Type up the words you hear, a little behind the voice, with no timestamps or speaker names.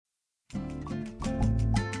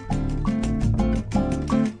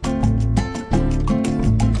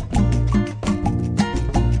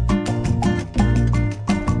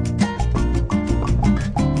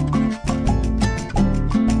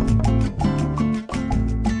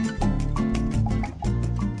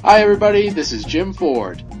Hi everybody, this is Jim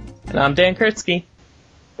Ford. And I'm Dan Kurtzky.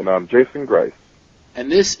 And I'm Jason Grice.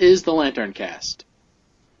 And this is the LanternCast.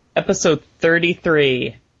 Episode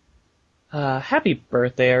 33. Happy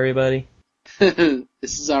birthday, everybody. This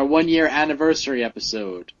is our 1-year anniversary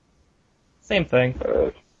episode. Same thing.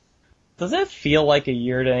 Does it feel like a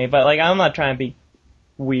year to anybody? Like, I'm not trying to be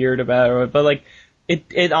weird about it, but like,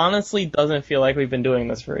 it honestly doesn't feel like we've been doing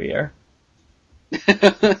this for a year.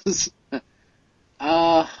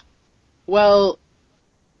 Well,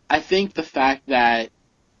 I think the fact that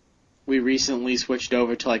we recently switched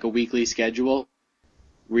over to like a weekly schedule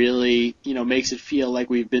really, makes it feel like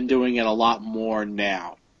we've been doing it a lot more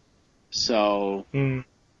now. So, I don't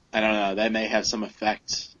know, that may have some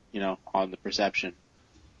effect, on the perception.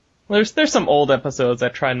 There's some old episodes I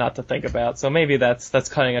try not to think about, so maybe that's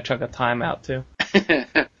cutting a chunk of time out too.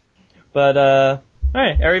 But,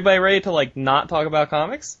 alright, everybody ready to like not talk about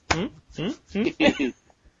comics?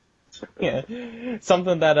 Yeah.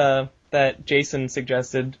 Something that Jason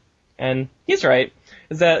suggested, and he's right,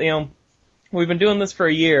 is that, we've been doing this for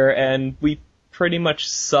a year, and we pretty much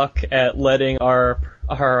suck at letting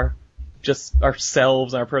our just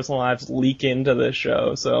ourselves, our personal lives leak into this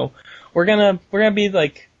show. So we're gonna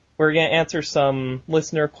answer some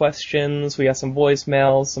listener questions. We got some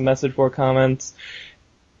voicemails, some message board comments,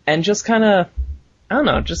 and just kind of, I don't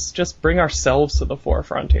know, just bring ourselves to the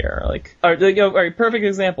forefront here. Like, perfect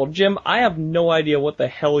example, Jim, I have no idea what the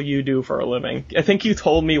hell you do for a living. I think you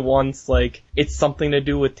told me once, like, it's something to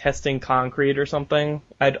do with testing concrete or something.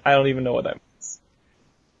 I don't even know what that means.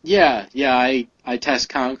 Yeah, I test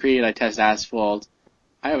concrete, I test asphalt.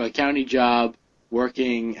 I have a county job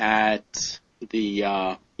working at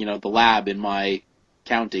the lab in my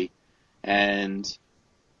county, and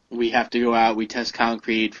we have to go out, we test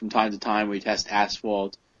concrete from time to time, we test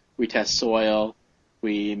asphalt, we test soil,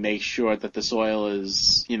 we make sure that the soil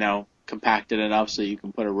is, compacted enough so you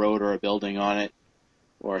can put a road or a building on it,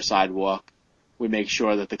 or a sidewalk. We make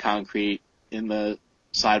sure that the concrete in the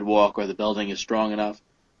sidewalk or the building is strong enough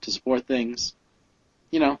to support things.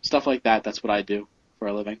 Stuff like that. That's what I do for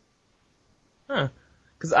a living. Huh.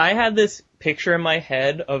 Because I had this picture in my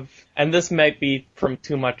head of, and this might be from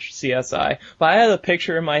too much CSI, but I had a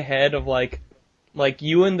picture in my head of like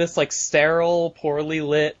you in this like sterile, poorly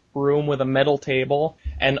lit room with a metal table,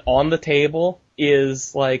 and on the table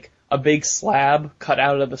is like a big slab cut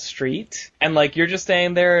out of the street, and like you're just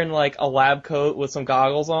standing there in like a lab coat with some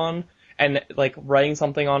goggles on, and like writing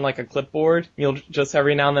something on like a clipboard. You'll just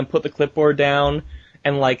every now and then put the clipboard down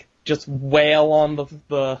and like just wail on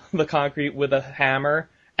the concrete with a hammer,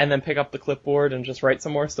 and then pick up the clipboard and just write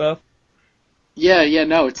some more stuff. Yeah,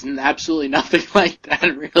 no, it's absolutely nothing like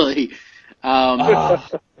that, really.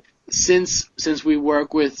 Since we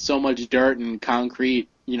work with so much dirt and concrete,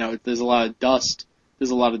 there's a lot of dust,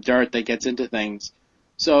 there's a lot of dirt that gets into things.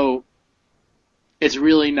 So it's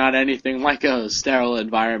really not anything like a sterile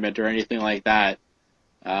environment or anything like that.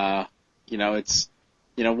 It's,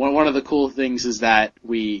 one of the cool things is that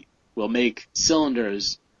we will make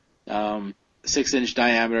cylinders, 6-inch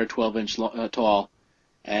diameter, 12-inch tall,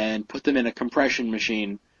 and put them in a compression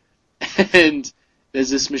machine. And there's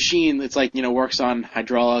this machine that's like, works on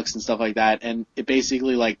hydraulics and stuff like that, and it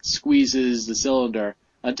basically like squeezes the cylinder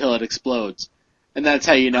until it explodes. And that's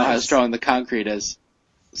how you know how strong the concrete is.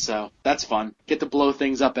 So that's fun. Get to blow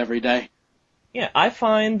things up every day. Yeah, I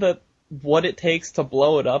find that what it takes to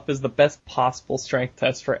blow it up is the best possible strength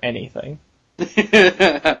test for anything.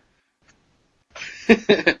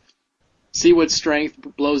 See what strength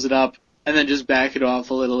blows it up, and then just back it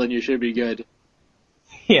off a little, and you should be good.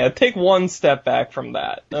 Yeah, take one step back from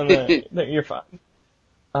that, and then you're fine.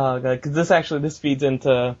 Because this feeds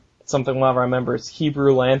into something one of our members,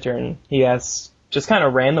 Hebrew Lantern. He has, just kind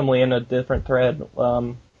of randomly in a different thread, he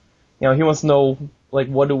wants to know, like,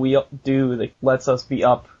 what do we do that lets us be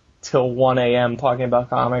up till 1 a.m. talking about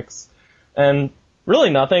comics? And really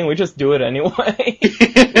nothing, we just do it anyway.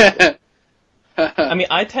 I mean,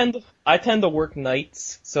 I tend to work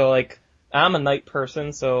nights, so like, I'm a night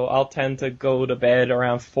person, so I'll tend to go to bed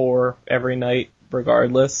around 4 every night,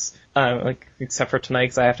 regardless. Except for tonight,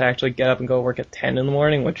 because I have to actually get up and go work at 10 in the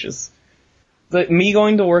morning, which is, me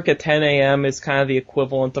going to work at 10 a.m. is kind of the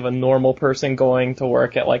equivalent of a normal person going to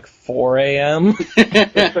work at like 4 a.m.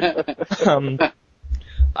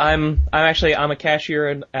 I'm a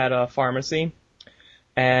cashier at a pharmacy,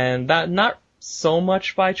 and that not so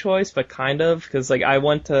much by choice, but kind of, because like I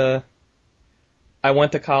went to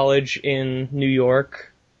college in New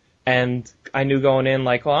York, and I knew going in,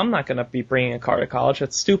 like, well, I'm not going to be bringing a car to college.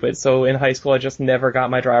 That's stupid. So in high school, I just never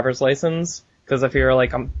got my driver's license, because I figure,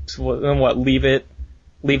 like, leave it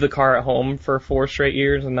leave the car at home for 4 straight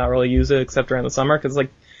years and not really use it except during the summer, because,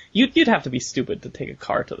 like, you'd have to be stupid to take a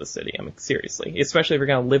car to the city. I mean, seriously. Especially if you're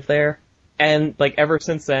gonna live there. And, like, ever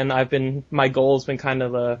since then, my goal has been kind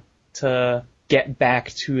of to get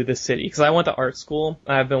back to the city. Because I went to art school,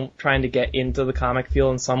 and I've been trying to get into the comic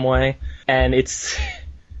field in some way, and it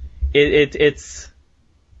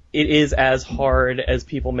is as hard as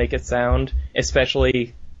people make it sound,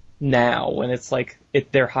 especially now when it's like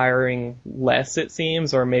they're hiring less, it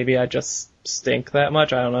seems, or maybe I just stink that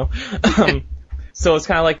much, I don't know. So it's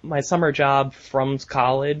kind of like my summer job from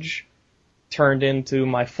college turned into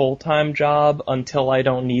my full-time job until I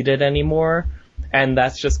don't need it anymore, and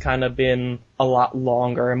that's just kind of been a lot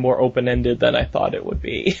longer and more open-ended than I thought it would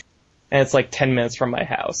be. And it's like 10 minutes from my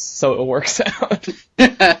house, so it works out.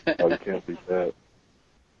 Oh, you can't beat that.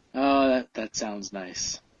 Oh, that sounds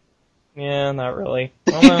nice. Yeah, not really.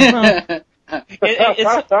 Well, no.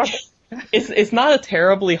 It's not a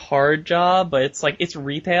terribly hard job, but it's like, it's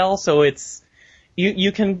retail, so it's,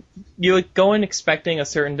 you go in expecting a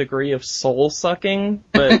certain degree of soul sucking,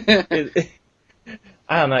 but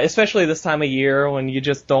I don't know, especially this time of year when you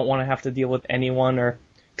just don't want to have to deal with anyone, or,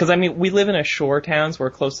 cause I mean, we live in a shore town,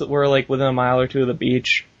 so we're like within a mile or two of the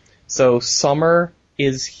beach, so summer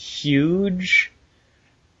is huge,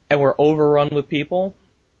 and we're overrun with people,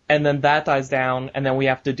 and then that dies down, and then we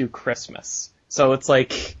have to do Christmas. So it's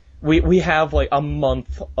like, we have like a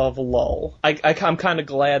month of lull. I'm kind of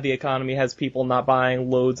glad the economy has people not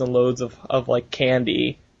buying loads and loads of like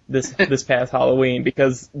candy this past Halloween,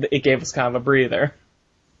 because it gave us kind of a breather.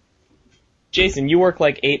 Jason, you work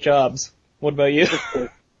like 8 jobs. What about you?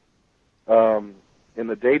 In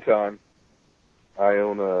the daytime, I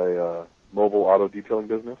own a mobile auto detailing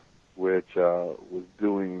business, which was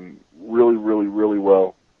doing really, really, really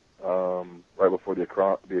well right before the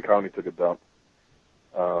economy took a dump.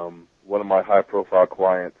 One of my high-profile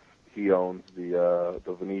clients, he owns the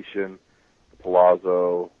Venetian, the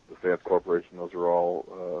Palazzo, the Sands Corporation. Those are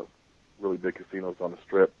all really big casinos on the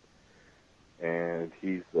Strip. And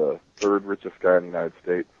he's the 3rd richest guy in the United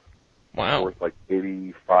States. Wow. Worth like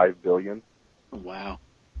 $85 billion. Wow.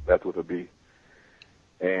 That's with a B.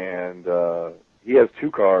 And he has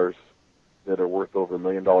 2 cars that are worth over $1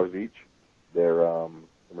 million each. They're the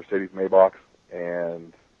Mercedes Maybachs,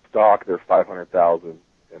 and stock they're $500,000,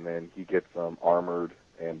 and then he gets them armored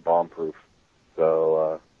and bomb-proof.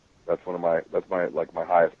 So that's my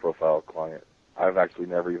highest profile client. I've actually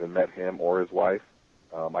never even met him or his wife.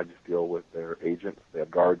 I just deal with their agents. They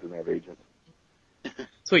have guards and they have agents.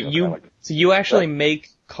 So you actually make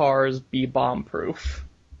cars be bomb-proof?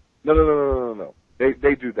 No.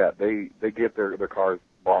 They do that. They get their cars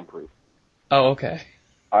bomb-proof. Oh, okay.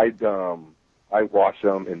 I wash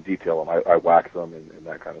them and detail them. I wax them and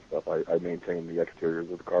that kind of stuff. I maintain the exteriors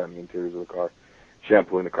of the car and the interiors of the car,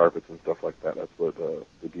 shampooing the carpets and stuff like that. That's what the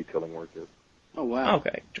detailing work is. Oh, wow.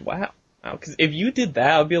 Okay. Wow. Because if you did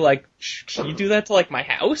that, I'd be like, can you do that to, like, my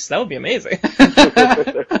house? That would be amazing.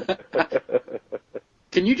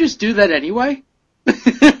 Can you just do that anyway?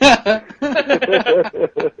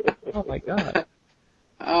 Oh, my God.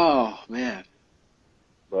 Oh, man.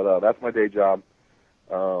 But that's my day job.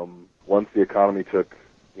 Once the economy took,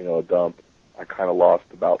 a dump, I kind of lost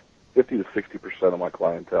about 50 to 60% of my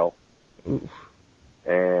clientele. Oof.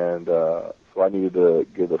 And so I needed to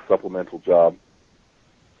get a supplemental job.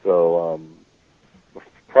 So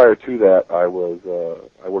prior to that, I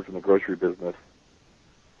worked in the grocery business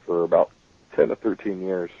for about 10 to 13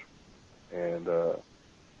 years. And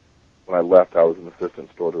when I left, I was an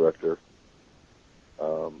assistant store director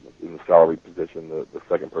in the salary position, the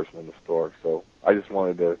second person in the store. So I just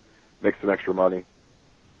wanted to make some extra money.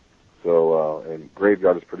 So and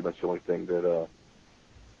graveyard is pretty much the only thing that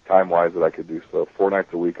time-wise that I could do. So 4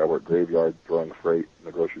 nights a week I work graveyard throwing freight in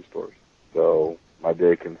the grocery stores. So my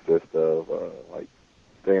day consists of like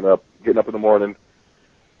getting up in the morning,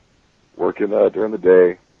 working during the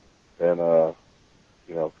day, and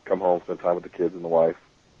come home, spend time with the kids and the wife,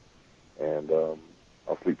 and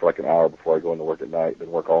I'll sleep for like an hour before I go into work at night,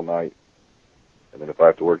 then work all night, and then if I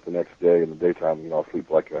have to work the next day in the daytime, I'll sleep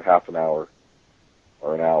for like a half an hour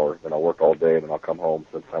or an hour, then I'll work all day, and then I'll come home,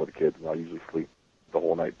 spend time with the kids, and I'll usually sleep the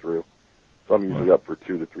whole night through. So I'm usually up for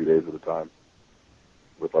 2 to 3 days at a time,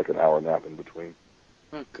 with like an hour nap in between.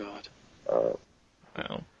 Oh, God.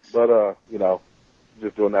 Wow. But,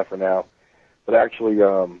 just doing that for now. But actually,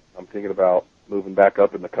 I'm thinking about moving back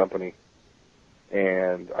up in the company,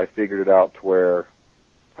 and I figured it out to where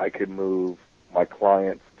I could move my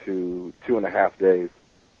clients to 2.5 days.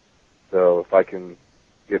 So if I can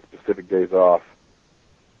get specific days off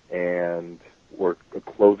and work a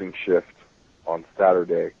closing shift on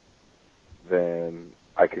Saturday, then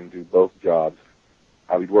I can do both jobs.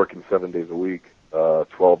 I'll be working 7 days a week, 12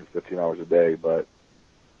 to 15 hours a day, but,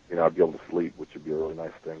 I'd be able to sleep, which would be a really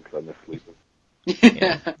nice thing because I miss sleeping.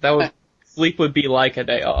 Yeah, sleep would be like a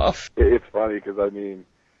day off. It's funny because,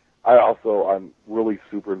 I'm really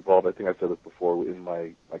super involved. I think I said this before in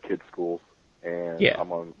my kids' schools, and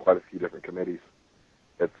I'm on quite a few different committees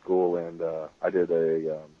at school, and I did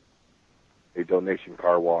a donation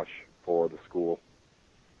car wash for the school,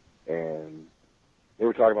 and they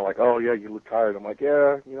were talking about like, oh yeah, you look tired. I'm like,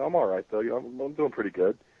 yeah, I'm all right though. I'm doing pretty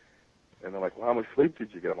good. And they're like, well, how much sleep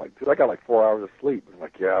did you get? I'm like, dude, I got like 4 hours of sleep. I'm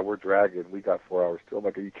like, yeah, we're dragging. We got 4 hours too. I'm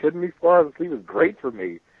like, are you kidding me? 4 hours of sleep is great for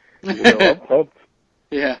me. I'm pumped.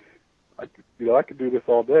 Yeah. I could do this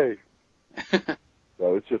all day.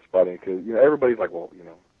 So it's just funny because, everybody's like, well,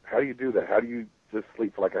 how do you do that? How do you just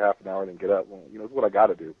sleep for like a half an hour and then get up? Well, it's what I got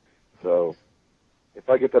to do. So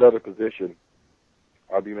if I get that other position,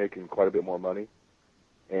 I'll be making quite a bit more money.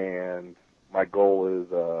 And my goal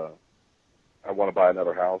is I want to buy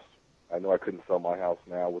another house. I know I couldn't sell my house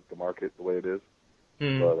now with the market the way it is,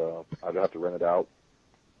 but I'd have to rent it out.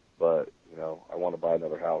 But, I want to buy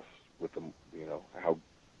another house with the, how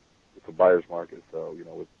it's a buyer's market. So,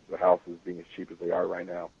 with the houses being as cheap as they are right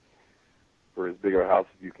now, for as big a house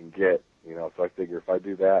as you can get, so I figure if I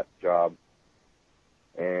do that job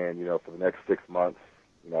and, for the next 6 months,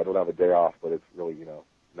 I don't have a day off, but it's really,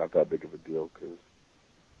 not that big of a deal because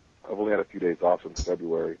I've only had a few days off since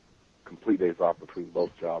February, complete days off between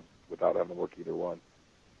both jobs without having to work either one.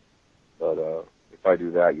 But if I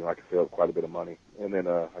do that, I could save up quite a bit of money. And then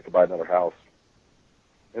I could buy another house.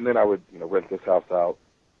 And then I would, rent this house out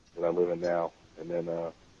that I live in now. And then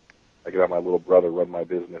I could have my little brother run my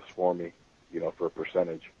business for me, for a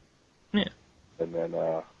percentage. Yeah. And then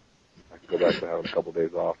I could go back to having a couple of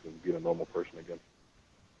days off and being a normal person again.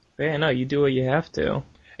 Yeah, no, you do what you have to.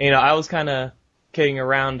 I was kind of kidding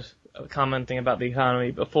around commenting about the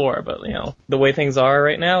economy before, but, the way things are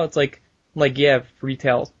right now, it's like, yeah,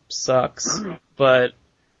 retail sucks, but,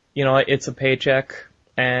 it's a paycheck,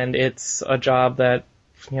 and it's a job that,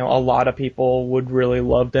 a lot of people would really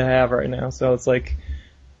love to have right now, so it's like,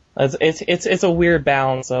 it's a weird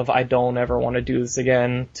balance of I don't ever want to do this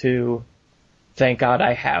again to thank God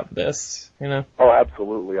I have this, Oh,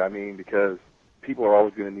 absolutely. Because people are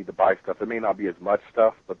always going to need to buy stuff. There may not be as much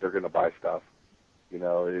stuff, but they're going to buy stuff.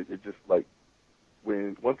 It just like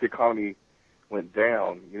once the economy went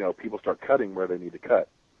down, people start cutting where they need to cut.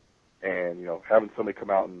 And, having somebody come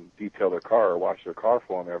out and detail their car or wash their car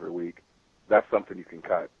for them every week, that's something you can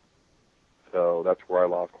cut. So that's where I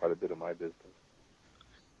lost quite a bit of my business.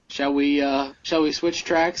 Shall we switch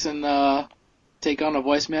tracks and take on a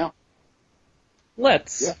voicemail?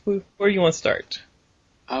 Let's. Yeah. Where do you want to start?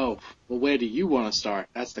 Oh, well, where do you want to start?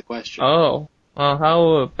 That's the question. Oh, well,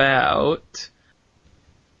 how about...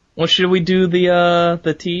 Well, should we do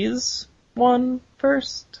the tease one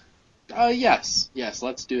first? Yes,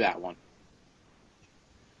 let's do that one.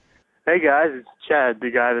 Hey guys, it's Chad, the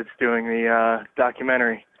guy that's doing the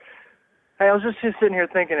documentary. Hey, I was just sitting here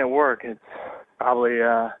thinking at work. It's probably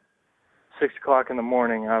 6 o'clock in the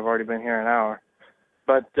morning. I've already been here an hour.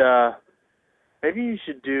 But maybe you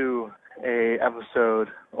should do a episode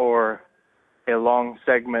or a long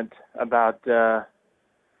segment about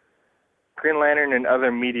Green Lantern and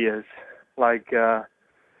other medias. Like,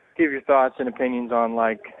 give your thoughts and opinions on,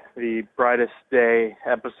 like, the Brightest Day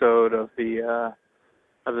episode of the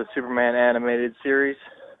Superman animated series,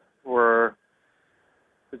 where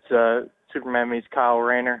it's Superman meets Kyle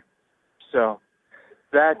Rayner. So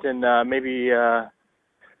that and maybe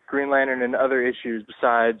Green Lantern and other issues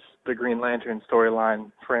besides the Green Lantern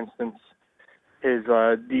storyline. For instance, his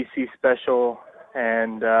DC special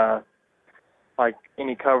and like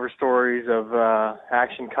any cover stories of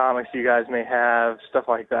Action Comics you guys may have, stuff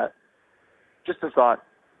like that. Just a thought.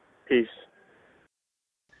 Peace.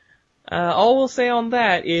 All we'll say on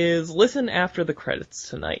that is listen after the credits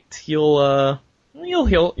tonight. You'll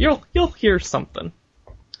hear something.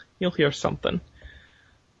 You'll hear something.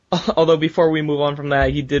 Although before we move on from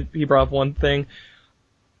that, he brought up one thing.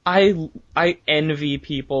 I envy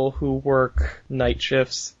people who work night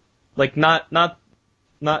shifts. Like not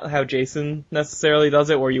how Jason necessarily does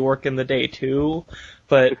it, where you work in the day too,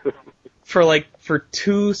 but for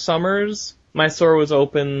 2 summers, my store was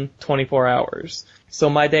open 24 hours. So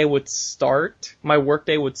my work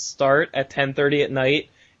day would start at 10:30 at night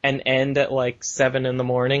and end at like 7 in the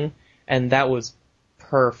morning, and that was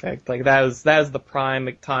perfect. Like that was the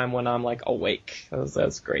prime time when I'm like awake. That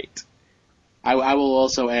was great. I will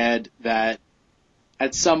also add that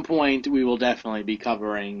at some point we will definitely be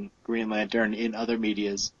covering Green Lantern in other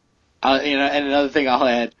medias. And another thing I'll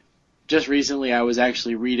add, just recently I was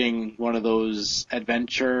actually reading one of those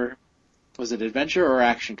adventure or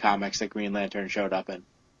Action Comics that Green Lantern showed up in?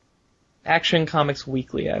 Action Comics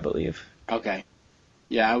Weekly, I believe. Okay.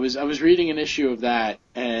 Yeah, I was reading an issue of that,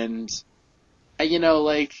 and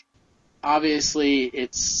obviously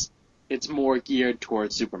it's more geared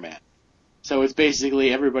towards Superman. So it's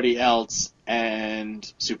basically everybody else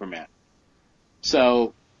and Superman.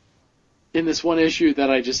 So in this one issue that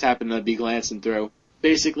I just happened to be glancing through,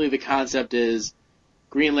 basically the concept is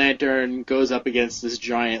Green Lantern goes up against this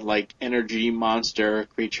giant, energy monster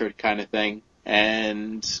creature kind of thing.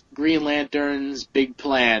 And Green Lantern's big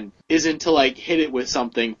plan isn't to, hit it with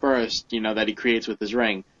something first, that he creates with his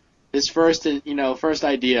ring. His first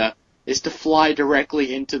idea is to fly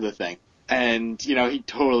directly into the thing. And, he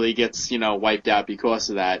totally gets, wiped out because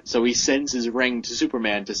of that. So he sends his ring to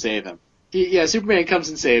Superman to save him. Superman comes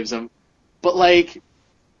and saves him. But,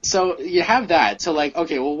 so you have that. So,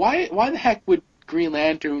 okay, well, why the heck would Green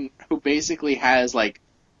Lantern, who basically has, a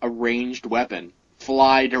ranged weapon,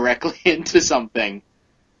 fly directly into something?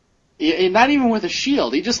 Not even with a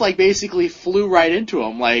shield. He just, basically flew right into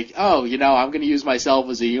him. I'm going to use myself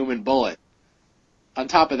as a human bullet. On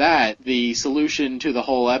top of that, the solution to the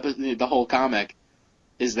whole comic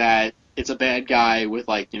is that it's a bad guy with,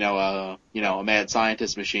 a mad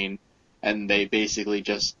scientist machine, and they basically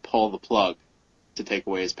just pull the plug to take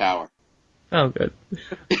away his power. Oh, good.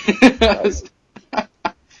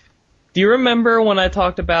 Do you remember when I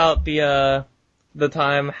talked about the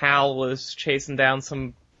time Hal was chasing down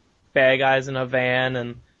some bad guys in a van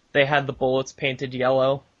and they had the bullets painted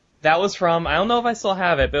yellow? That was from, I don't know if I still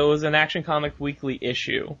have it, but it was an Action Comic Weekly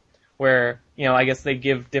issue where, I guess they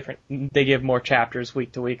give more chapters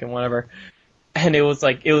week to week and whatever. And it was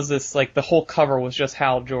the whole cover was just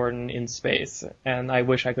Hal Jordan in space. And I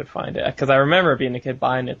wish I could find it. Because I remember being a kid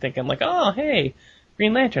buying it thinking oh, hey,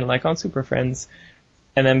 Green Lantern, on Super Friends.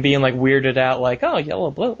 And then being weirded out oh,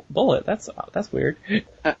 yellow bullet, that's weird.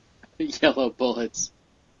 Yellow bullets.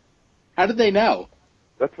 How did they know?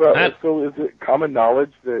 That's right. So is it common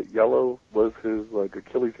knowledge that yellow was his,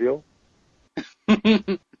 Achilles heel?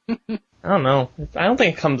 I don't know. I don't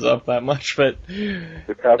think it comes up that much, but...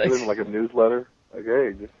 They pass it in a newsletter?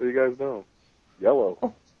 Hey, just so you guys know,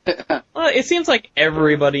 yellow. Well, it seems like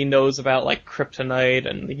everybody knows about, kryptonite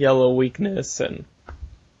and the yellow weakness and...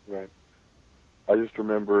 Right. I just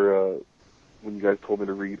remember when you guys told me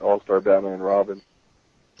to read All-Star Batman and Robin.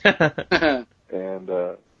 And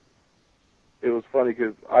it was funny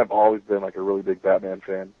because I've always been, a really big Batman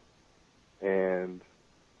fan. And,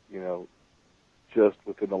 just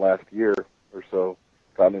within the last year or so,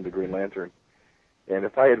 gotten into Green Lantern. And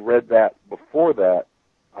if I had read that before that,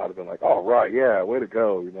 I'd have been oh, right, yeah, way to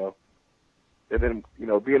go, And then,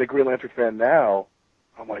 being a Green Lantern fan now,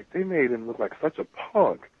 I'm they made him look like such a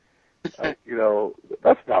punk.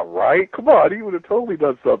 That's not right. Come on, he would have totally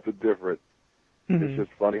done something different. Mm-hmm. It's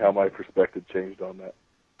just funny how my perspective changed on that.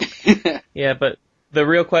 Yeah, but the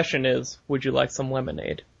real question is, would you like some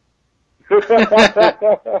lemonade? That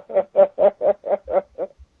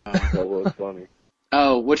was funny.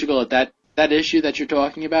 Oh, what you call it? That issue that you're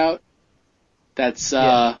talking about? That's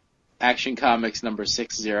Action Comics number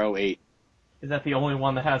 608. Is that the only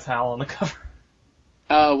one that has Hal on the cover?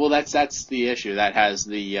 Well, that's the issue that has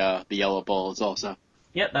the yellow bullets also.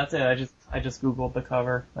 Yep, that's it. I just googled the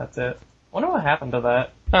cover. That's it. Wonder what happened to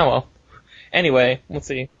that. Oh well. Anyway, let's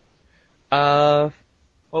see. Well,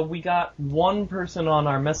 we got one person on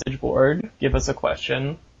our message board give us a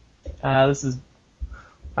question. This is,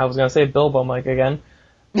 I was gonna say Bilbo Mike again.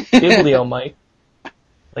 Biblio Mike.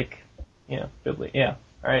 Biblio, yeah.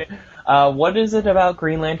 Alright. What is it about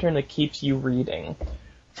Green Lantern that keeps you reading?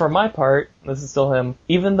 For my part, this is still him,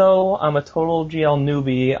 even though I'm a total GL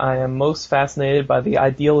newbie, I am most fascinated by the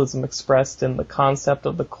idealism expressed in the concept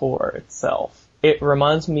of the Corps itself. It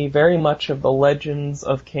reminds me very much of the legends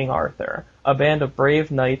of King Arthur, a band of brave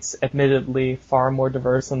knights, admittedly far more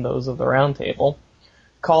diverse than those of the Round Table,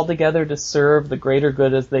 called together to serve the greater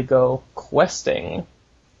good as they go questing,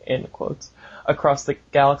 in quotes, across the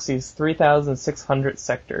galaxy's 3,600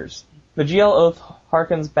 sectors. The GL oath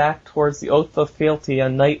harkens back towards the oath of fealty a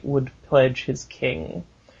knight would pledge his king.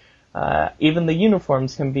 Even the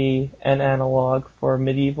uniforms can be an analog for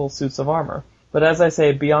medieval suits of armor. But as I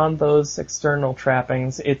say, beyond those external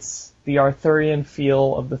trappings, it's the Arthurian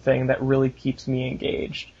feel of the thing that really keeps me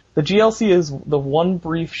engaged. The GLC is the one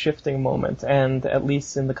brief shifting moment, and at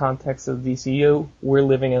least in the context of DCU, we're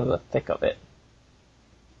living in the thick of it.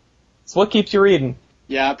 So what keeps you reading?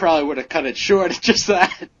 Yeah, I probably would have cut it short at just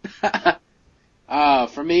that.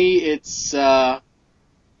 For me, it's the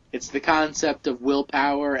concept of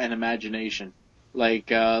willpower and imagination. Like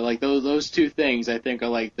those two things I think are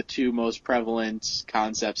like the two most prevalent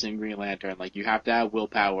concepts in Green Lantern. Like you have to have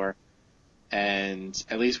willpower, and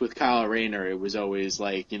at least with Kyle Rayner, it was always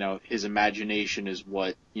like, his imagination is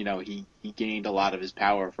what, he gained a lot of his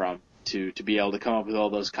power from to be able to come up with all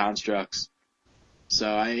those constructs.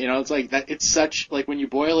 So it's like that. It's such like when you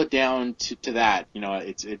boil it down to that,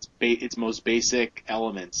 its most basic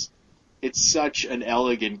elements. It's such an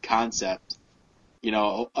elegant concept. A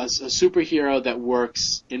superhero that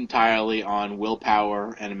works entirely on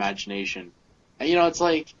willpower and imagination. And, it's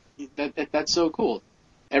like that's so cool.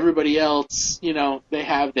 Everybody else, they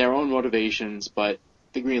have their own motivations, but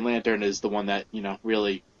the Green Lantern is the one that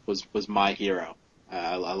really was my hero.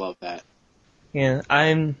 I love that. Yeah,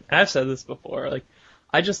 I've said this before. Like,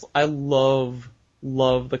 I love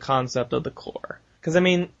the concept of the core. Because, I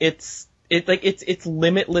mean, it's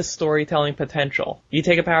limitless storytelling potential. You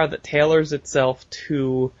take a power that tailors itself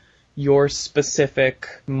to your specific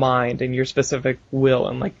mind and your specific will,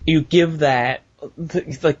 and, like, you give that,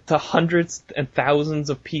 to hundreds and thousands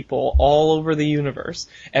of people all over the universe.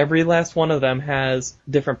 Every last one of them has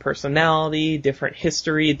different personality, different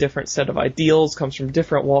history, different set of ideals, comes from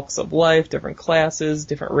different walks of life, different classes,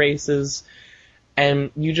 different races, and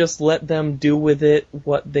you just let them do with it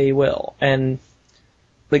what they will. And,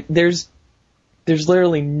 like, there's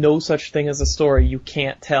literally no such thing as a story you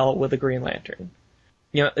can't tell with a Green Lantern.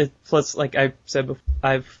 Plus, like I said before,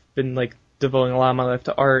 I've been, like, devoting a lot of my life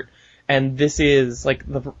to art, and this is, like,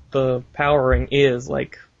 the powering is,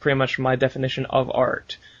 like, pretty much my definition of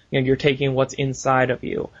art. You're taking what's inside of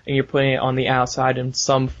you, and you're putting it on the outside in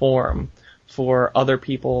some form for other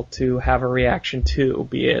people to have a reaction to,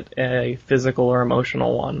 be it a physical or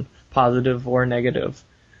emotional one, positive or negative.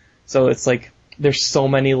 So it's like, there's so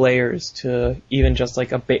many layers to even just, like,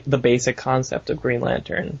 the basic concept of Green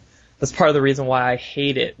Lantern. That's part of the reason why I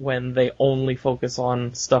hate it when they only focus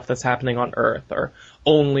on stuff that's happening on Earth, or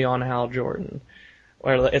only on Hal Jordan.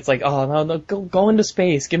 Where it's like, oh, no, go into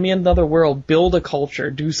space, give me another world, build a culture,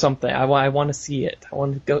 do something. I want to see it. I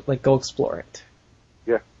want to go explore it.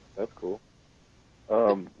 Yeah, that's cool.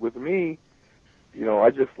 With me, I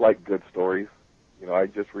just like good stories. I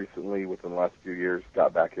just recently, within the last few years,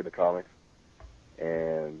 got back into comics,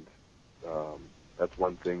 and that's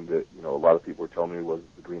one thing that a lot of people were telling me was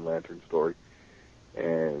the Green Lantern story,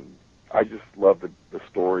 and I just love the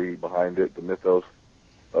story behind it, the mythos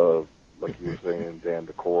of, like you were saying, Dan,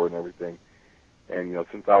 the core and everything. And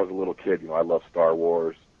since I was a little kid, I love Star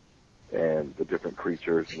Wars and the different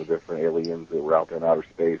creatures and the different aliens that were out there in outer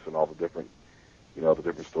space and all the different the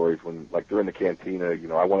different stories. When, like, they're in the cantina,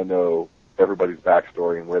 I want to know everybody's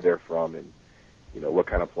backstory and where they're from, and what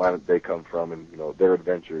kind of planet they come from, and their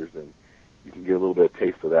adventures, and you can get a little bit of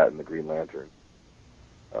taste of that in the Green Lantern.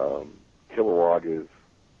 Kilowog is,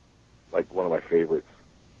 like, one of my favorites.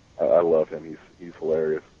 I love him. He's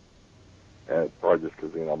hilarious, and it's probably just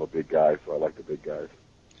because I'm a big guy, so I like the big guys.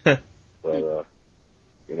 But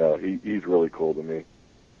he's really cool to me.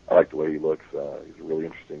 I like the way he looks. He's a really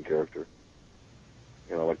interesting character.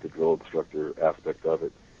 I like the drill instructor aspect of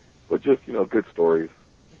it. But just good stories.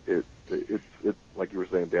 It's like you were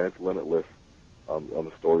saying, Dan. It's limitless on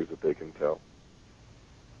the stories that they can tell.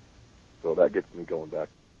 So that gets me going back.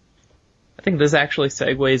 I think this actually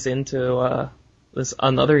segues into this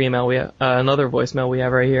another another voicemail we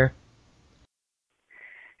have right here.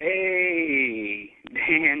 Hey,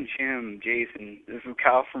 Dan, Jim, Jason. This is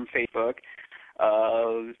Kyle from Facebook.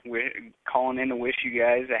 We're calling in to wish you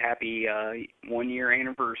guys a happy 1-year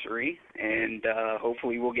anniversary, and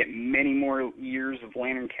hopefully we'll get many more years of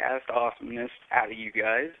LanternCast awesomeness out of you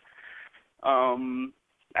guys.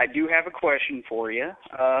 I do have a question for you.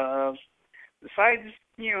 Besides,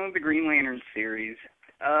 the Green Lantern series,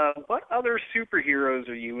 what other superheroes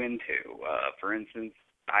are you into? For instance,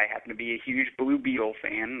 I happen to be a huge Blue Beetle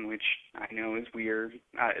fan, which I know is weird.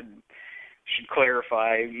 I should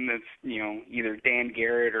clarify that's, either Dan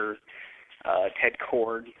Garrett or Ted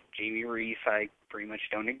Cord. Jamie Reese I pretty much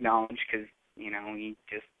don't acknowledge because, he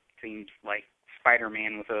just seems like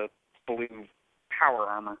Spider-Man with a blue power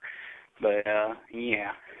armor. But,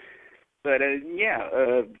 yeah. But,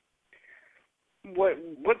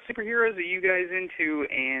 what superheroes are you guys into,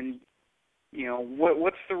 and,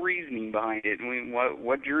 what's the reasoning behind it? I mean,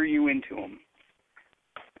 what drew you into them?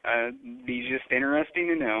 Be just interesting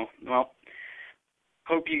to know. Well,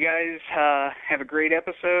 hope you guys have a great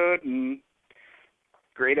episode and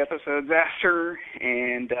great episodes after,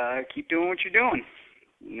 and keep doing what you're doing.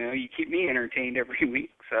 You keep me entertained every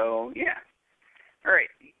week, so yeah. All right.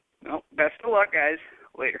 Well, best of luck, guys.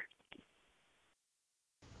 Later.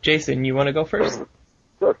 Jason, you want to go first?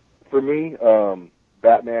 Sure. For me,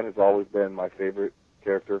 Batman has always been my favorite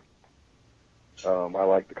character. I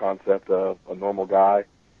like the concept of a normal guy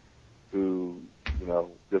who,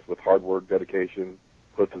 just with hard work, dedication,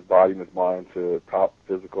 puts his body and his mind to top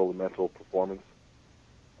physical and mental performance,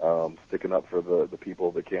 sticking up for the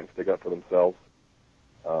people that can't stick up for themselves.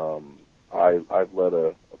 I've led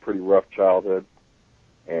a pretty rough childhood,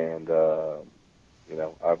 and,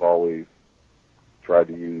 I've always tried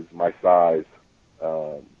to use my size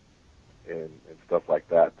and stuff like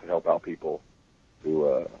that to help out people who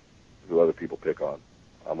other people pick on.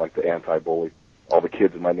 I'm like the anti-bully. All the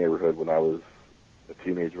kids in my neighborhood when I was a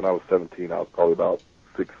teenager, when I was 17, I was probably about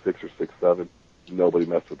 6'6" or 6'7". Nobody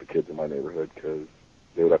messed with the kids in my neighborhood because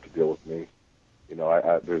they would have to deal with me.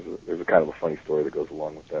 There's a kind of a funny story that goes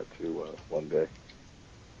along with that too. One day,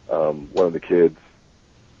 one of the kids,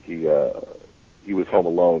 he was home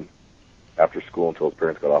alone after school until his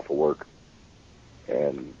parents got off of work,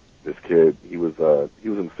 and this kid, he was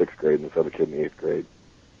in 6th grade, and this other kid in the 8th grade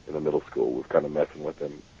in the middle school was kind of messing with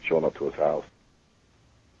him, showing up to his house,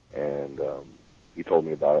 and he told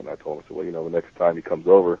me about it, and I told him, I said, well, the next time he comes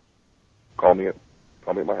over, call me at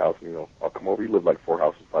my house, and, I'll come over. He lived like 5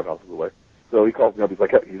 houses away. So he calls me up. He's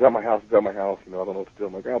like, he's at my house. I don't know what to do.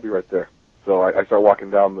 I'm like, I'll be right there. So I start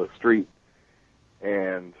walking down the street,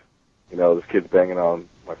 and, this kid's banging on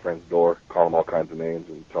my friend's door, calling him all kinds of names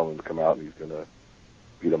and telling him to come out, and he's going to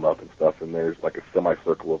beat him up and stuff. And there's like a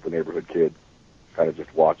semicircle of the neighborhood kids kind of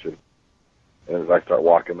just watching. And as I start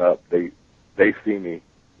walking up, they see me,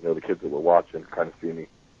 the kids that were watching kind of see me,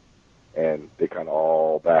 and they kind of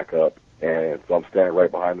all back up. And so I'm standing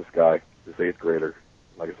right behind this guy, this 8th grader.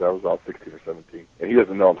 Like I said, I was about 16 or 17. And he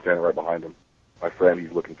doesn't know I'm standing right behind him. My friend,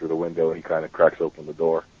 he's looking through the window, and he kind of cracks open the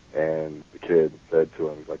door. And the kid said to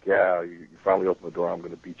him, he's like, yeah, you finally opened the door. I'm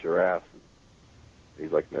going to beat your ass. And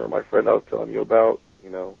he's like, never, my friend I was telling you about,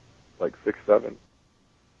 like 6'7".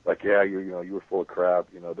 Like, yeah, you were full of crap,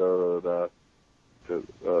 da, da, da. Says,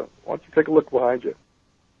 why don't you take a look behind you?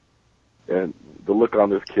 And the look on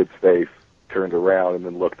this kid's face turned around and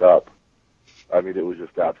then looked up. I mean, it was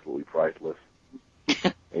just absolutely priceless.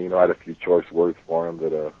 And, I had a few choice words for him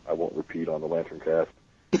that I won't repeat on the LanternCast.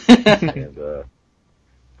 And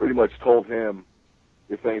pretty much told him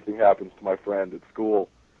if anything happens to my friend at school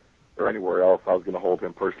or anywhere else, I was going to hold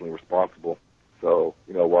him personally responsible. So,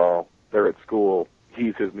 while they're at school,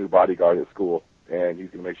 he's his new bodyguard at school, and he's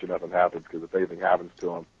going to make sure nothing happens, because if anything happens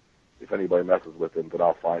to him, if anybody messes with him, then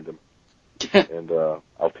I'll find him. And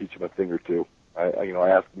I'll teach him a thing or two. I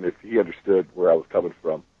asked him if he understood where I was coming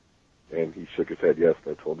from, and he shook his head yes,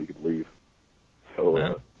 and I told him he could leave. So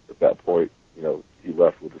at that point, he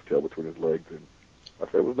left with his tail between his legs, and my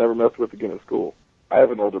friend was never messed with again in school. I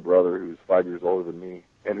have an older brother who's 5 years older than me,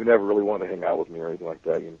 and who never really wanted to hang out with me or anything like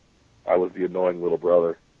that. I was the annoying little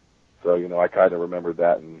brother. So, I kind of remembered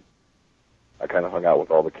that, and I kind of hung out with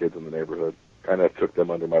all the kids in the neighborhood. Kind of took them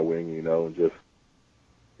under my wing, and just,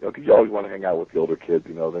 because you always want to hang out with the older kids,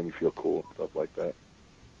 then you feel cool and stuff like that.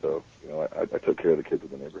 So, I took care of the kids in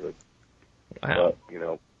the neighborhood. Wow.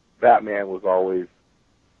 But, Batman was always,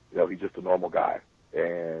 he's just a normal guy.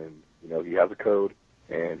 And, he has a code,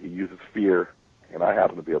 and he uses fear, and I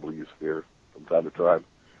happen to be able to use fear from time to time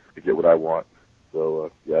to get what I want.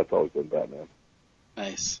 So, it's always been Batman.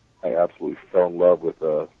 Nice. I absolutely fell in love with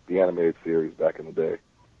the animated series back in the day.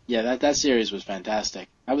 Yeah, that series was fantastic.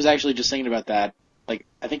 I was actually just thinking about that,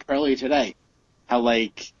 I think earlier today, how,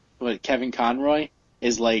 Kevin Conroy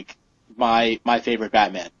is, my favorite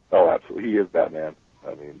Batman. Oh, absolutely. He is Batman.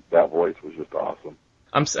 I mean, that voice was just awesome.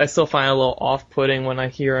 I still find it a little off-putting when I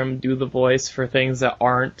hear him do the voice for things that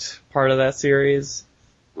aren't part of that series.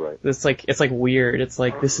 Right. It's weird.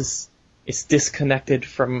 It's disconnected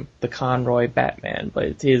from the Conroy Batman, but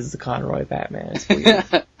it is the Conroy Batman. It's weird.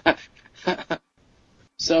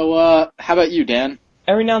 So, how about you, Dan?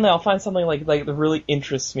 Every now and then I'll find something that really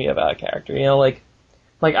interests me about a character.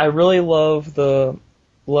 I really love the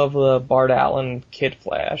Bart Allen Kid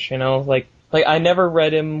Flash. I never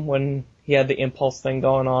read him when he had the Impulse thing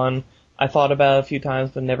going on. I thought about it a few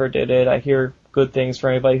times, but never did it. I hear good things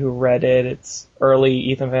from anybody who read it. It's early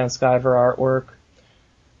Ethan Van Sciver artwork.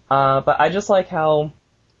 But I just like how,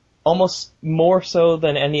 almost more so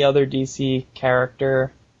than any other DC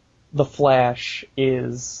character, the Flash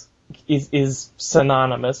is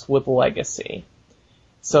synonymous with legacy.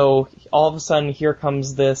 So all of a sudden, here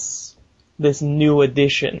comes this new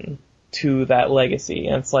addition to that legacy,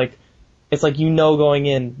 and it's like going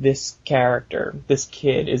in, this character, this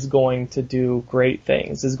kid is going to do great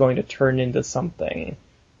things, is going to turn into something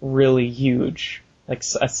really huge,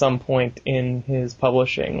 at some point in his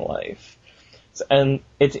publishing life. And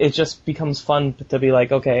it just becomes fun to be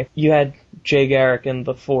like, okay, you had Jay Garrick in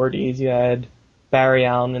the 40s, you had Barry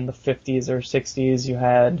Allen in the 50s or 60s, you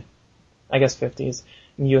had, I guess 50s,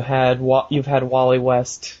 you've had Wally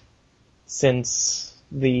West since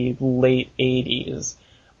the late 80s,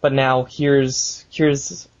 but now here's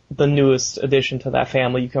the newest addition to that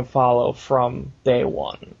family you can follow from day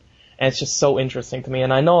one. And it's just so interesting to me.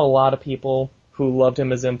 And I know a lot of people who loved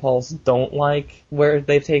him as Impulse don't like where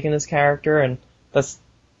they've taken his character, and that's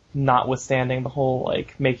notwithstanding the whole,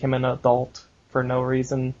 like, make him an adult for no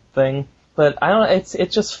reason thing. But I don't know,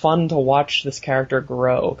 it's just fun to watch this character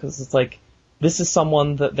grow, because it's like, this is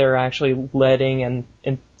someone that they're actually letting, and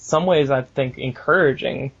in some ways I think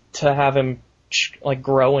encouraging, to have him like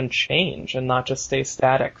grow and change and not just stay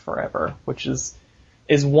static forever, which is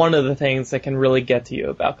one of the things that can really get to you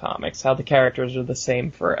about comics, how the characters are the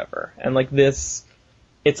same forever. And like this,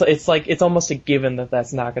 it's like, it's almost a given that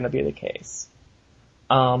that's not going to be the case.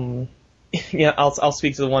 Yeah, I'll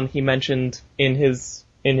speak to the one he mentioned in his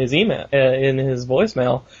email, in his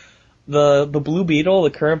voicemail. The Blue Beetle, the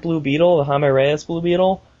current Blue Beetle, the Jaime Reyes Blue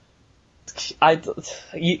Beetle,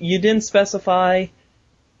 you didn't specify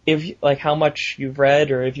if, like, how much you've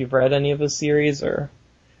read or if you've read any of his series or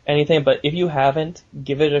anything, but if you haven't,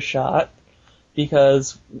 give it a shot,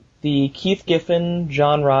 because the Keith Giffen,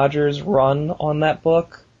 John Rogers run on that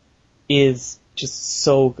book is just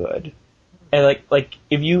so good. And like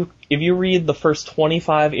if you read the first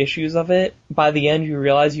 25 issues of it, by the end you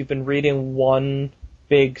realize you've been reading one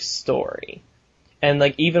big story. And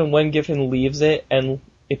like even when Giffen leaves it and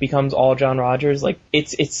it becomes all John Rogers, like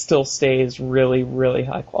it still stays really, really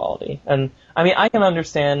high quality. And I mean, I can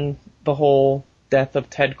understand the whole death of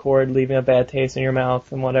Ted Kord leaving a bad taste in your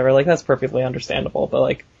mouth and whatever, like that's perfectly understandable, but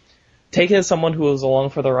like take it as someone who was along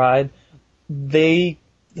for the ride, they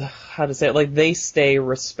stay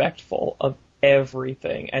respectful of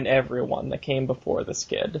everything and everyone that came before this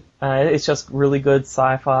kid. It's just really good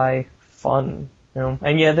sci-fi fun, you know.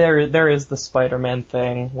 And yeah, there is the Spider-Man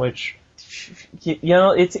thing, which, you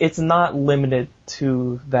know, it's not limited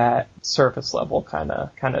to that surface level kind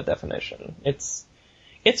of definition.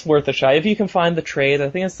 It's worth a shot if you can find the trade.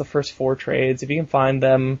 I think it's the first 4 trades. If you can find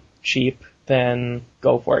them cheap, then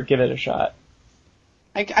go for it. Give it a shot.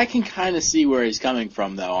 I can kind of see where he's coming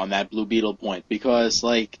from though on that Blue Beetle point, because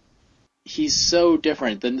like he's so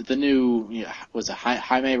different than the new, you know, was it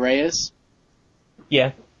Jaime Reyes?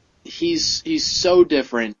 Yeah. He's so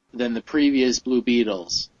different than the previous Blue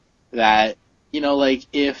Beetles that, you know, like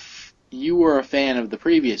if you were a fan of the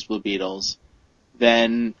previous Blue Beetles,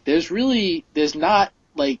 then there's not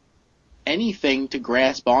like anything to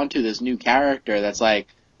grasp onto this new character that's like,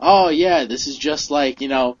 oh yeah, this is just like, you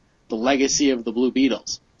know, the legacy of the Blue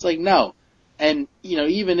Beetles. It's like, no. And, you know,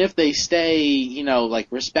 even if they stay, you know, like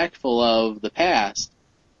respectful of the past,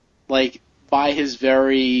 like by his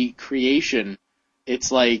very creation, it's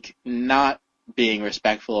like not being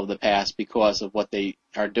respectful of the past because of what they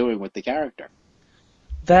are doing with the character.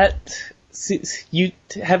 Have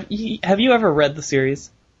you ever read the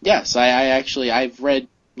series? Yes, I've read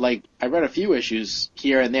a few issues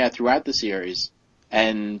here and there throughout the series,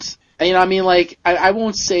 and you know, I mean, like I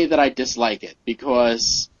won't say that I dislike it,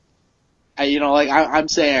 because I'm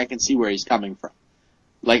saying I can see where he's coming from.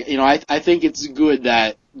 Like, you know, I think it's good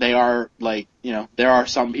that they are, like, you know, there are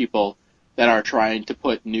some people that are trying to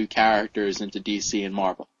put new characters into DC and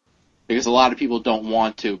Marvel. Because a lot of people don't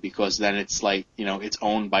want to, because then it's like, you know, it's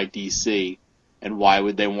owned by DC, and why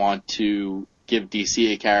would they want to give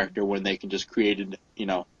DC a character when they can just create it, you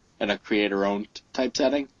know, in a creator-owned type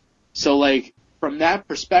setting? So, like, from that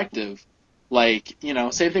perspective, like, you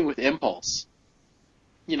know, same thing with Impulse.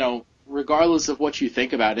 You know, regardless of what you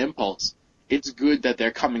think about Impulse, it's good that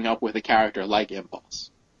they're coming up with a character like Impulse.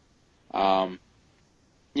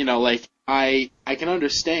 You know, like, I can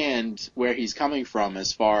understand where he's coming from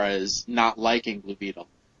as far as not liking Blue Beetle,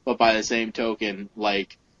 but by the same token,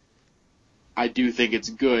 like, I do think it's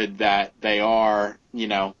good that they are, you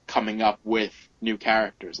know, coming up with new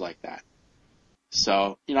characters like that.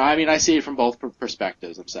 So, you know, I mean, I see it from both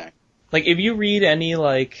perspectives, I'm saying. Like, if you read any,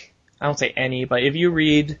 like, I don't say any, but if you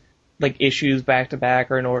read, like, issues back to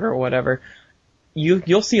back or in order or whatever,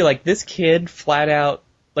 you'll see, like, this kid flat out,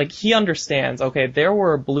 like, he understands, okay, there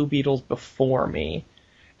were Blue Beetles before me,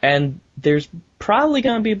 and there's probably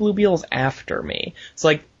gonna be Blue Beetles after me. So,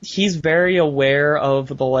 like, he's very aware of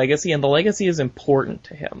the legacy, and the legacy is important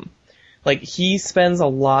to him. Like, he spends a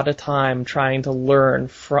lot of time trying to learn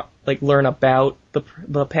about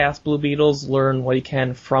the past Blue Beetles, learn what he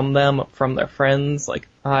can from them, from their friends. Like,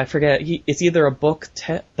 I forget, it's either a book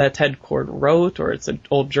that Ted Cord wrote, or it's an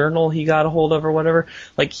old journal he got a hold of or whatever.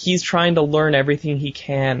 Like, he's trying to learn everything he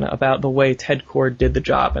can about the way Ted Cord did the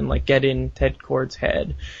job and, like, get in Ted Cord's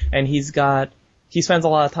head. And he spends a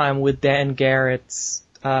lot of time with Dan Garrett's,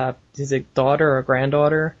 is it daughter or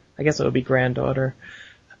granddaughter? I guess it would be granddaughter.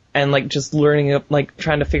 And, like, just learning, like,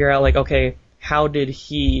 trying to figure out, like, okay, how did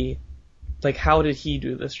he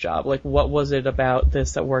do this job? Like, what was it about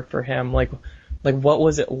this that worked for him? Like, what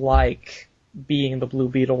was it like being the Blue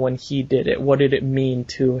Beetle when he did it? What did it mean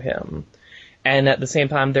to him? And at the same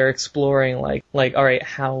time, they're exploring, like, all right,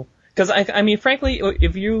 how, cause I mean, frankly,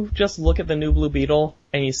 if you just look at the new Blue Beetle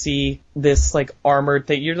and you see this, like, armored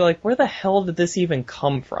thing, you're like, where the hell did this even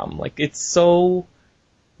come from? Like, it's so,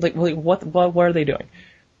 like what are they doing?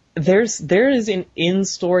 There is an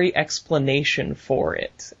in-story explanation for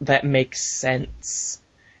it that makes sense.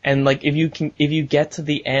 And, like, if you get to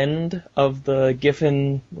the end of the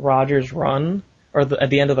Giffen-Rogers run, or at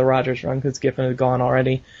the end of the Rogers run, because Giffen is gone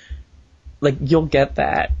already, like, you'll get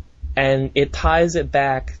that. And it ties it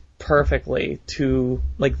back perfectly to,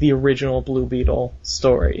 like, the original Blue Beetle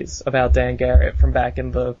stories about Dan Garrett from back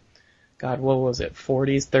in the, God, what was it,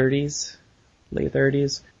 40s, 30s? Late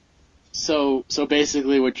 30s? So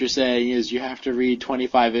basically what you're saying is you have to read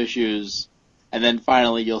 25 issues, and then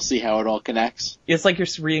finally you'll see how it all connects? It's like you're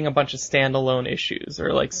reading a bunch of standalone issues,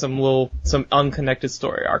 or like some unconnected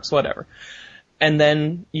story arcs, whatever. And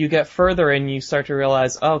then you get further and you start to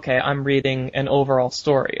realize, oh, okay, I'm reading an overall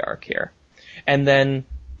story arc here. And then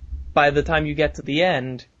by the time you get to the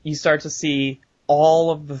end, you start to see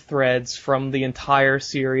all of the threads from the entire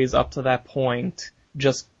series up to that point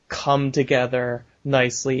just come together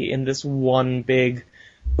nicely in this one big,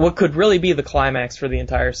 what could really be the climax for the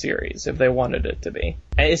entire series if they wanted it to be.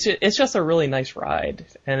 And it's just a really nice ride,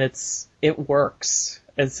 and it works.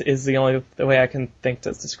 Is the only way I can think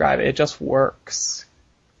to describe it. It just works.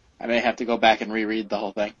 I may have to go back and reread the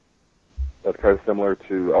whole thing. That's kind of similar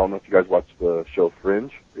to, I don't know if you guys watched the show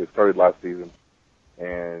Fringe. It started last season,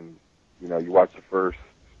 and you watch the first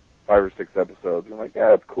 5 or 6 episodes, and you're like,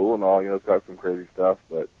 yeah, it's cool and all, it's got some crazy stuff,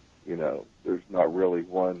 but there's not really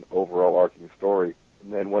one overall arcing story.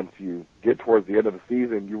 And then once you get towards the end of the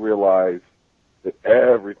season, you realize that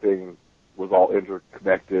everything was all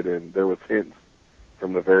interconnected, and there was hints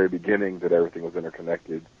from the very beginning that everything was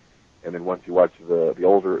interconnected. And then once you watch the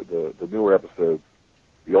newer episodes,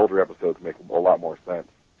 the older episodes make a lot more sense.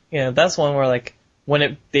 Yeah, that's one where, like, when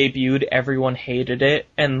it debuted, everyone hated it,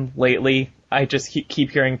 and lately I just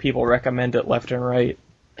keep hearing people recommend it left and right.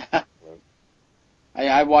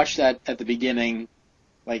 I watched that at the beginning,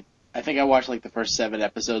 like, I think I watched, like, the first 7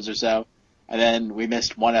 episodes or so, and then we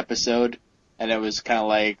missed one episode, and it was kind of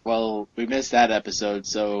like, well, we missed that episode,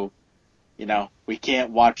 so, we can't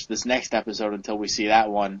watch this next episode until we see that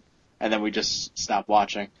one, and then we just stopped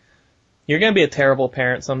watching. You're gonna be a terrible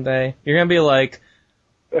parent someday. You're gonna be like,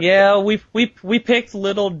 yeah, we picked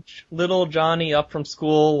little Johnny up from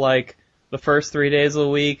school, like, the first 3 days of the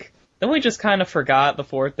week. Then we just kind of forgot the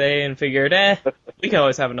 4th day and figured, we can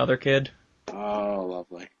always have another kid. Oh,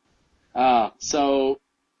 lovely.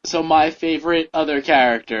 So my favorite other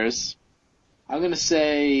characters, I'm going to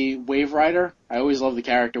say Wave Rider. I always love the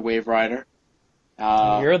character Wave Rider.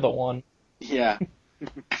 You're the one. Yeah.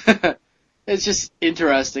 It's just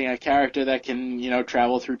interesting, a character that can,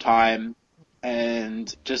 travel through time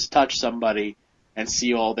and just touch somebody and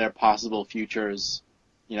see all their possible futures,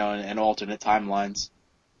 and alternate timelines.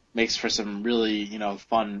 Makes for some really,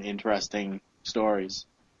 fun, interesting stories.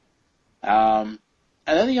 And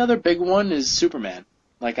then the other big one is Superman.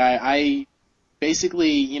 Like, I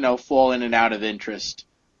basically, fall in and out of interest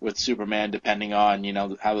with Superman depending on,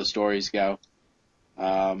 how the stories go.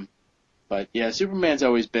 But yeah, Superman's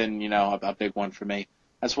always been, a big one for me.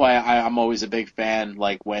 That's why I'm always a big fan,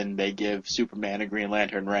 like, when they give Superman a Green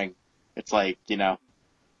Lantern ring. It's like,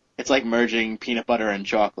 it's like merging peanut butter and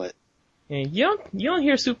chocolate. Yeah, you don't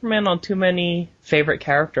hear Superman on too many favorite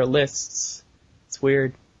character lists. It's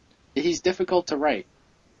weird. He's difficult to write,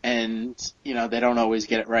 and, they don't always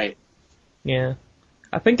get it right. Yeah.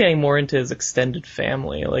 I've been getting more into his extended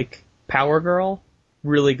family, like, Power Girl,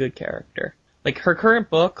 really good character. Like, her current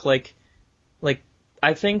book, like,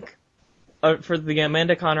 I think, for the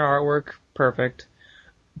Amanda Connor artwork, perfect.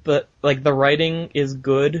 But, like, the writing is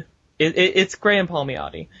good. It's Graham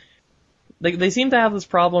Palmiotti. Like, they seem to have this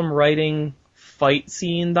problem writing fight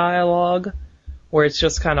scene dialogue, where it's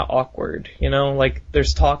just kind of awkward, like,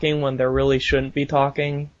 there's talking when there really shouldn't be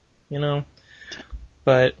talking,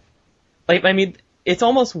 But, like, I mean, it's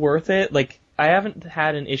almost worth it. Like, I haven't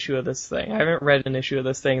had an issue of this thing. I haven't read an issue of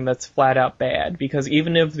this thing that's flat out bad, because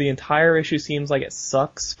even if the entire issue seems like it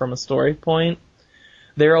sucks from a story point,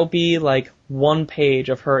 there'll be like one page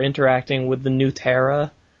of her interacting with the new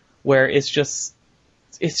Terra where it's just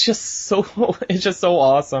so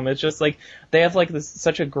awesome. It's just like they have like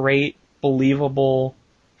such a great, believable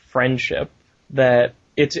friendship that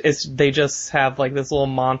they just have like this little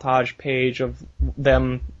montage page of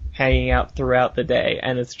them hanging out throughout the day,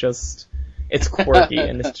 and it's quirky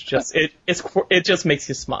and it just makes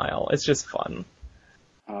you smile. It's just fun.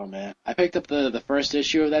 Oh man, I picked up the first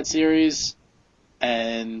issue of that series,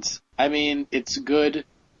 and I mean it's good,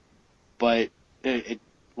 but it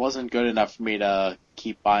wasn't good enough for me to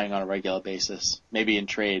keep buying on a regular basis. Maybe in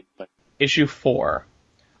trade, but issue 4.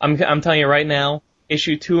 I'm telling you right now,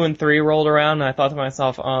 issue 2 and 3 rolled around, and I thought to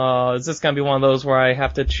myself, is this gonna be one of those where I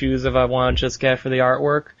have to choose if I want to just get for the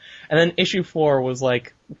artwork? And then issue 4 was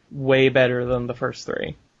like way better than the first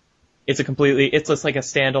 3. It's just like a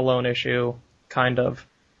standalone issue, kind of,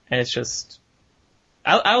 and it's just,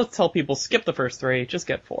 I would tell people skip the first 3, just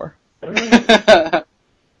get 4.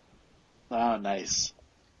 Oh, nice.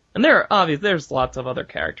 And there's lots of other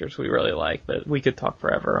characters we really like, but we could talk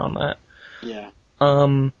forever on that. Yeah.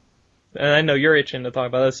 And I know you're itching to talk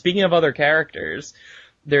about this. Speaking of other characters,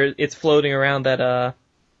 it's floating around that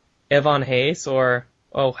Evan Hayes, or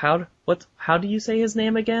how do you say his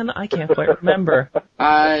name again? I can't quite remember.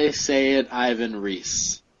 I say it Ivan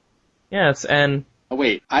Reese. Yes, and Oh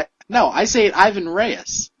wait, I say it Ivan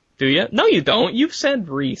Reyes. do you? No, you don't. You've said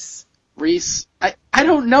Reese. Reese, I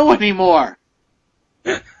don't know anymore.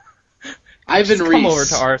 Ivan Just Reese. come over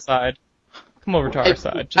to our side. Come over to our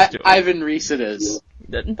side. Just do it. Ivan Reese it is.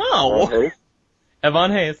 No. Okay.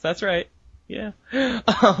 Evan Hayes, that's right. Yeah.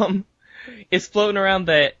 It's floating around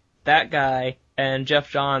that guy and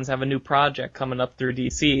Jeff Johns have a new project coming up through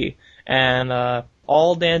DC, and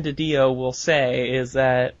all Dan DiDio will say is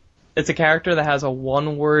that it's a character that has a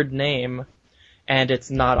one-word name, and it's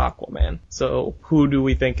not Aquaman. So who do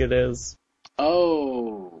we think it is?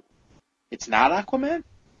 Oh, it's not Aquaman?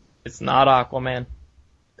 It's not Aquaman.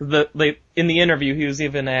 In the interview, he was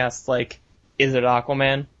even asked, like, is it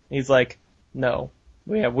Aquaman? He's like, no.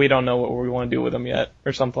 We don't know what we want to do with him yet,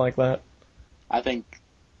 or something like that. I think...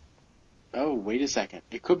 Oh, wait a second.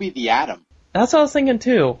 It could be the Atom. That's what I was thinking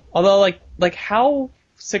too. Although, like how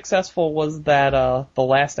successful was that, the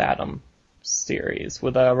last Atom series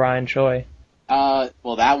with, Ryan Choi?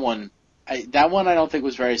 Well, that one I don't think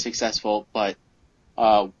was very successful, but,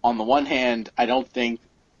 on the one hand, I don't think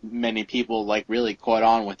many people, like, really caught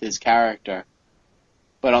on with his character.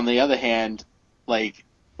 But on the other hand, like,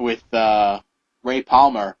 with, Ray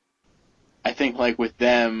Palmer, I think, like, with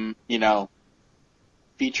them,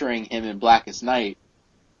 featuring him in Blackest Night,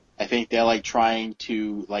 I think they're, like, trying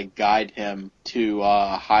to, like, guide him to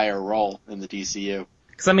a higher role in the DCU.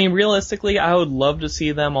 Because, I mean, realistically, I would love to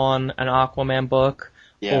see them on an Aquaman book,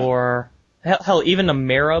 Yeah. or, hell, even a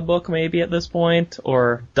Mera book maybe at this point,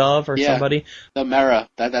 or Dove or somebody. The Mera,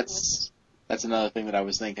 that's another thing that I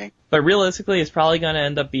was thinking. But realistically, it's probably going to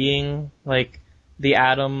end up being, like, the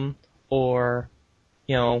Atom, or,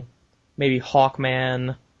 maybe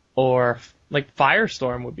Hawkman, or, like,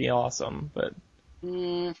 Firestorm would be awesome, but...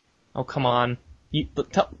 Oh, come on. You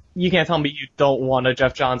can't tell me you don't want a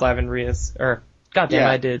Jeff Johns, Ivan Reis, or... Goddamn,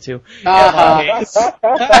 I did too.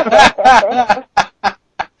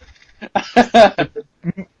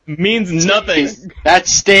 Means nothing. That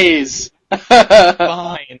stays.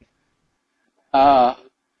 Fine. Oh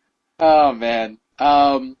man.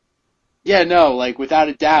 Yeah, no, like, without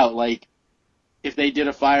a doubt, like, if they did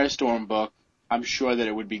a Firestorm book, I'm sure that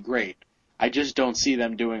it would be great. I just don't see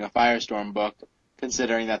them doing a Firestorm book,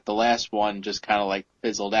 considering that the last one just kind of, like,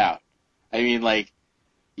 fizzled out. I mean, like,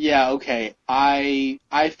 yeah, okay, I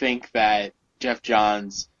think that Jeff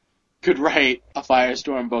Johns could write a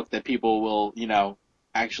Firestorm book that people will,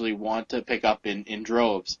 actually want to pick up in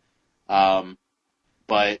droves.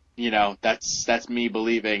 But, that's me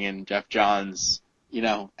believing in Jeff Johns,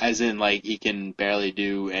 as in, like, he can barely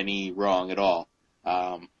do any wrong at all.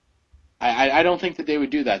 I don't think that they would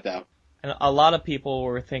do that, though. And a lot of people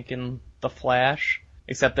were thinking The Flash,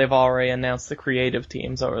 except they've already announced the creative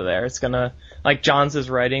teams over there. It's gonna, like, Johns is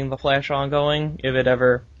writing The Flash ongoing, if it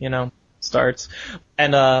ever, starts.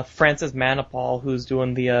 And, Francis Manapul, who's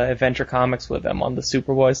doing the, Adventure Comics with them on the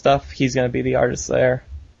Superboy stuff, he's gonna be the artist there.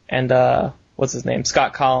 And, what's his name?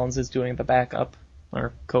 Scott Collins is doing the backup,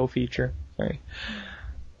 or co-feature, sorry.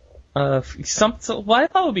 What I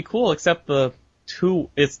thought would be cool, except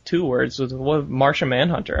it's two words, was Martian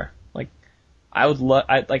Manhunter. Like, I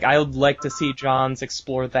would like to see Johns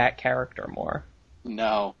explore that character more.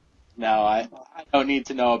 No, No, I don't need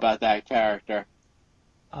to know about that character.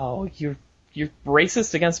 Oh, you're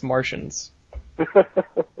racist against Martians.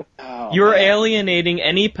 Oh, You're man. alienating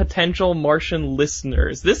any potential Martian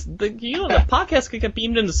listeners. The podcast could get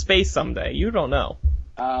beamed into space someday. You don't know.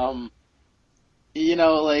 I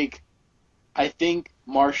think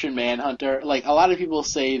Martian Manhunter, a lot of people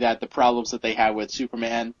say that the problems that they have with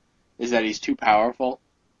Superman is that he's too powerful,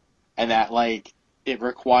 and that, it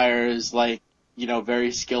requires,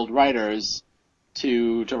 very skilled writers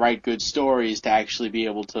to write good stories to actually be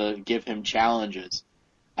able to give him challenges.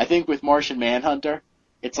 I think with Martian Manhunter,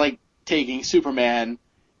 it's like taking Superman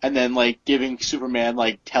and then, giving Superman,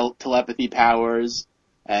 telepathy powers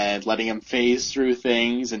and letting him phase through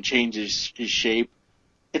things and change his shape.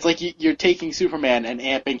 It's like you're taking Superman and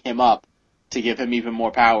amping him up to give him even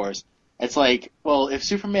more powers. It's like, well, if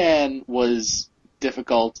Superman was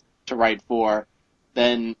difficult to write for,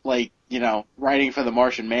 then, writing for the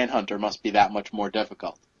Martian Manhunter must be that much more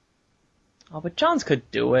difficult. Oh, but Johns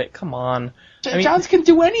could do it. Come on. Johns can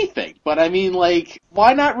do anything, but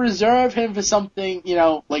why not reserve him for something,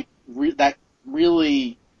 that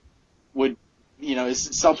really would,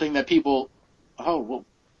 is something that people,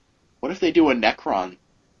 what if they do a Necron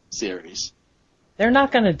series? They're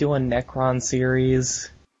not gonna do a Necron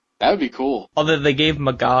series. That would be cool. Although they gave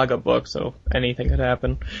Magog a book, so anything could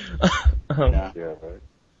happen. Yeah, right.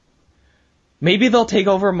 Maybe they'll take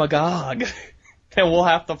over Magog, and we'll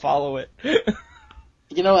have to follow it.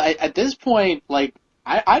 At this point,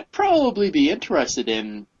 I'd probably be interested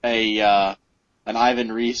in an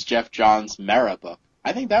Ivan Reis, Jeff Johns Mera book.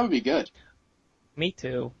 I think that would be good. Me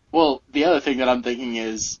too. Well, the other thing that I'm thinking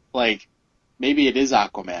is, maybe it is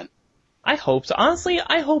Aquaman. I hope so. Honestly,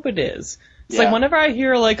 I hope it is. It's Yeah. whenever I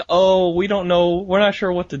hear we don't know, we're not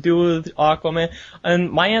sure what to do with Aquaman,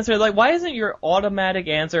 and my answer is why isn't your automatic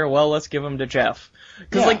answer, well, let's give him to Jeff?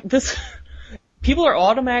 Because this, people are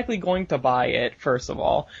automatically going to buy it, first of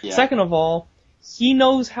all. Yeah. Second of all, he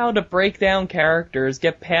knows how to break down characters,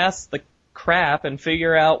 get past the crap, and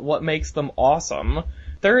figure out what makes them awesome.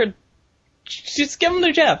 Third, just give him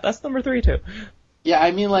to Jeff. That's number 3 too.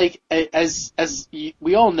 Yeah, as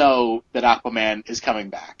we all know that Aquaman is coming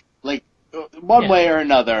back. One way or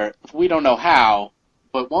another, we don't know how,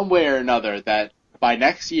 but one way or another, that by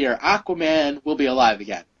next year, Aquaman will be alive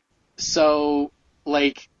again. So,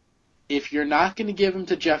 if you're not going to give him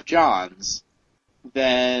to Jeff Johns,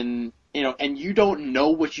 then, and you don't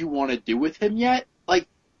know what you want to do with him yet,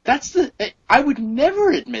 I would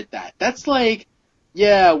never admit that. That's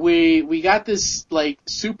we got this,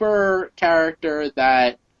 super character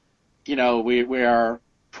that, we are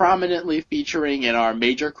prominently featuring in our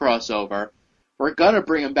major crossover. We're gonna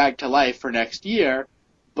bring him back to life for next year,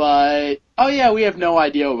 but, we have no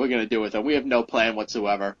idea what we're gonna do with him. We have no plan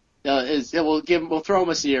whatsoever. We'll throw him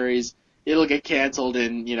a series, it'll get canceled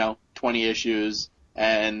in, 20 issues,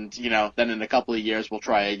 and, then in a couple of years we'll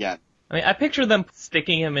try again. I picture them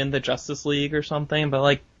sticking him in the Justice League or something,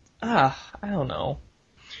 but I don't know.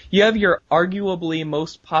 You have your arguably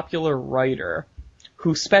most popular writer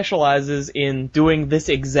who specializes in doing this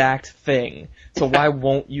exact thing. So why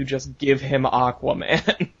won't you just give him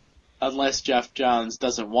Aquaman? Unless Jeff Johns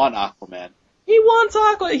doesn't want Aquaman. He wants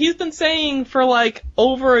Aquaman. He's been saying for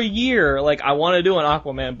over a year, I want to do an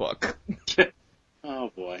Aquaman book. Oh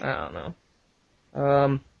boy. I don't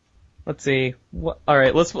know. Let's see. All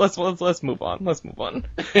right, let's move on. Let's move on.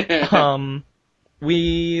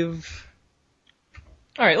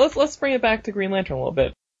 All right, let's bring it back to Green Lantern a little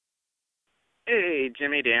bit. Hey,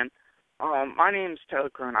 Jimmy, Dan. My name's Tyler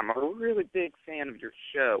Crone. I'm a really big fan of your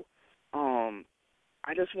show.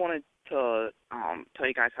 I just wanted to tell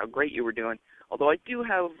you guys how great you were doing. Although I do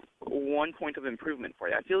have one point of improvement for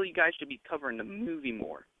you. I feel you guys should be covering the movie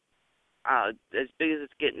more. As big as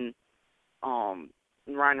it's getting,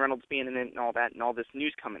 Ryan Reynolds being in it and all that, and all this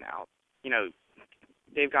news coming out.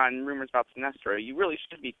 They've gotten rumors about Sinestro. You really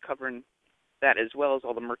should be covering that as well as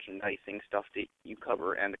all the merchandising stuff that you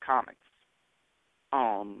cover and the comics.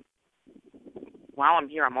 While I'm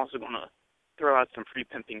here, I'm also going to throw out some free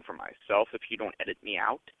pimping for myself if you don't edit me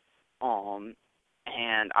out.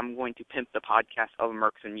 And I'm going to pimp the podcast of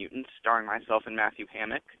Mercs and Mutants, starring myself and Matthew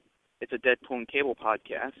Hammock. It's a Deadpool and Cable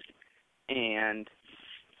podcast. And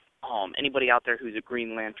anybody out there who's a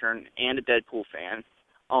Green Lantern and a Deadpool fan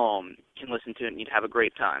can listen to it and you'd have a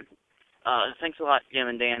great time. Thanks a lot, Jim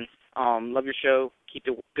and Dan. Love your show. Keep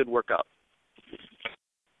the good work up.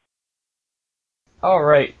 All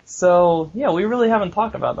right, so we really haven't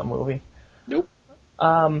talked about the movie. Nope.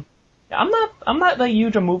 I'm not that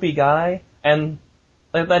huge a movie guy, and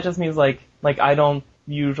that just means I don't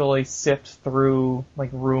usually sift through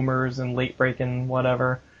rumors and late breaking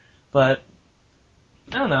whatever. But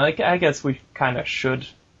I don't know. I guess we kind of should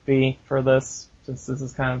be for this, since this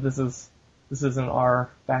is in our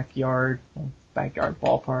backyard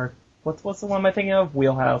ballpark. What's the one am I thinking of?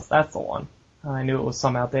 Wheelhouse. That's the one. I knew it was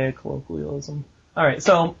some outdated colloquialism. All right,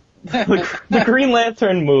 so the Green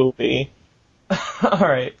Lantern movie. All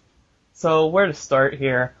right, so where to start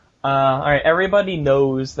here? All right, everybody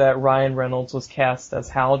knows that Ryan Reynolds was cast as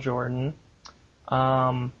Hal Jordan.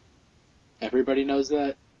 Everybody knows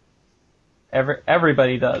that?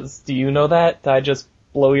 Everybody does. Do you know that? Did I just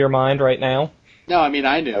blow your mind right now? No, I mean,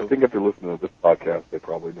 I knew. I think if they're listening to this podcast, they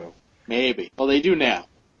probably know. Maybe. Well, they do now.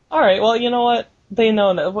 All right. Well, you know what? They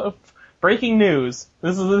know that. Breaking news.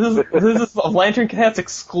 This is a LanternCast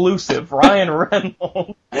exclusive. Ryan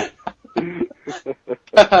Reynolds.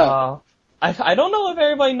 I don't know if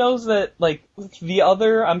everybody knows that. Like the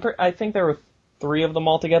other, I think there were 3 of them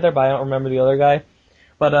altogether, but I don't remember the other guy.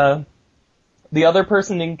 But the other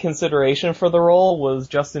person in consideration for the role was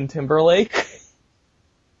Justin Timberlake.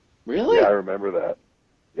 Really? Yeah, I remember that.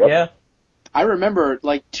 Yep. Yeah. I remember,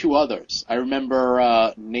 2 others. I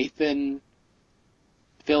remember Nathan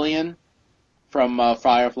Fillion from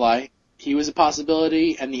Firefly. He was a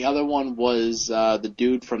possibility, and the other one was the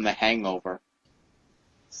dude from The Hangover.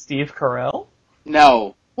 Steve Carell?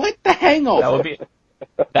 No. What? The Hangover?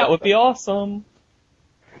 That would be awesome.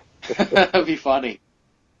 That'd be funny.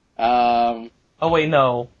 Oh wait,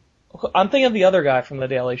 no. I'm thinking of the other guy from The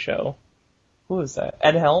Daily Show. Who is that?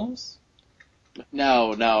 Ed Helms? No.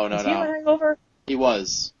 Was he in The Hangover? He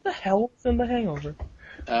was. What the hell was in The Hangover?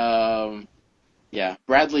 Yeah.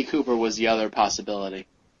 Bradley Cooper was the other possibility.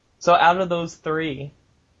 So out of those 3,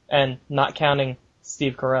 and not counting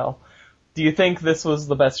Steve Carell, do you think this was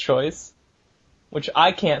the best choice? Which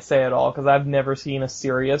I can't say at all, because I've never seen a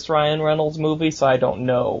serious Ryan Reynolds movie, so I don't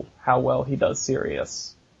know how well he does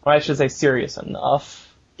serious. Or I should say serious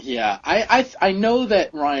enough. Yeah, I know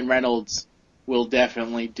that Ryan Reynolds will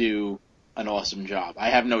definitely do an awesome job. I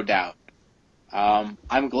have no doubt.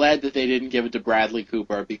 I'm glad that they didn't give it to Bradley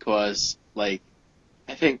Cooper because, I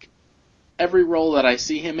think every role that I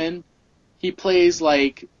see him in, he plays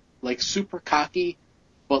like super cocky,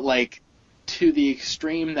 but to the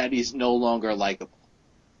extreme that he's no longer likable.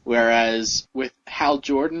 Whereas with Hal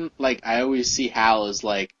Jordan, I always see Hal as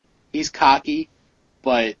he's cocky,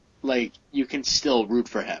 but you can still root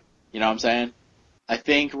for him. You know what I'm saying? I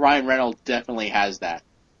think Ryan Reynolds definitely has that.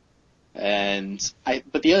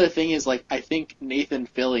 But the other thing is I think Nathan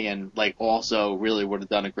Fillion also really would have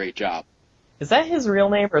done a great job. Is that his real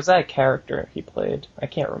name, or is that a character he played? I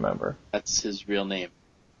can't remember. That's his real name.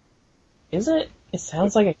 Is it? It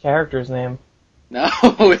sounds like a character's name. No,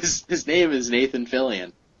 his name is Nathan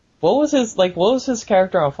Fillion. What was his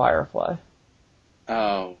character on Firefly?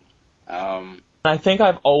 Oh, I think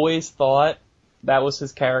I've always thought that was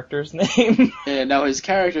his character's name. Yeah, no, his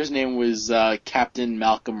character's name was Captain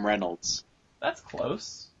Malcolm Reynolds. That's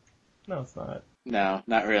close. No, it's not. No,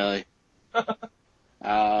 not really.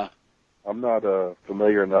 I'm not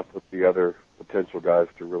familiar enough with the other potential guys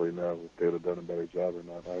to really know if they would have done a better job or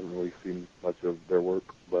not. I haven't really seen much of their work,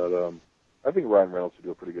 but I think Ryan Reynolds would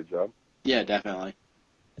do a pretty good job. Yeah, definitely.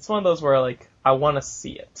 It's one of those where I want to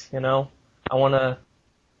see it, you know? I want to.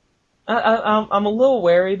 I'm a little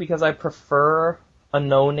wary because I prefer a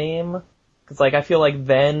no name, because I feel like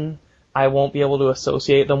then I won't be able to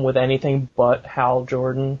associate them with anything but Hal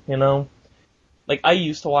Jordan, you know? I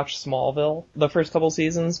used to watch Smallville the first couple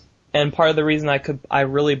seasons, and part of the reason I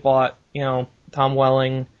really bought, Tom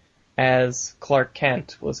Welling as Clark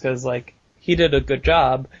Kent was because, he did a good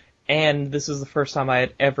job, and this was the first time I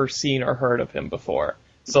had ever seen or heard of him before.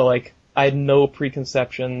 So, I had no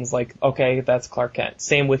preconceptions, okay, that's Clark Kent.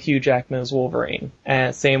 Same with Hugh Jackman as Wolverine.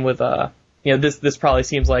 And same with, this probably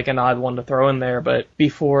seems like an odd one to throw in there, but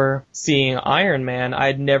before seeing Iron Man,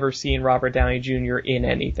 I'd never seen Robert Downey Jr. in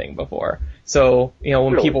anything before. So,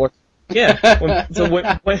 when really? people were, yeah,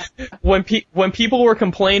 when people were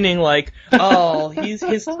complaining oh, he's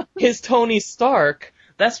his Tony Stark,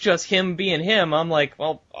 that's just him being him, I'm like,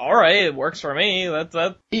 well, alright, it works for me, that's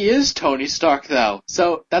that. He is Tony Stark, though,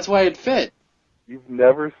 so that's why it fit. You've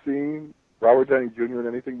never seen Robert Downey Jr. in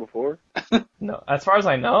anything before? No, as far as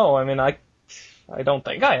I know, I don't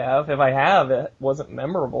think I have. If I have, it wasn't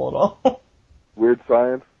memorable at all. Weird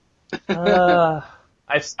Science?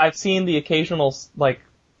 I've seen the occasional,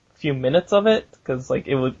 few minutes of it, because,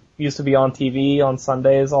 used to be on TV on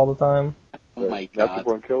Sundays all the time. Oh my god. Natural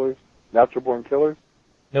Born Killers? Natural Born Killers?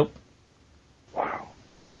 Nope. Wow.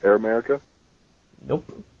 Air America?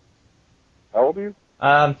 Nope. How old are you?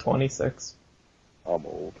 I'm 26. I'm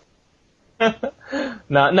old.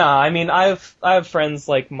 No, I have friends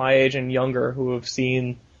my age and younger who have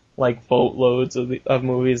seen, like boatloads of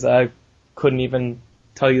movies that I couldn't even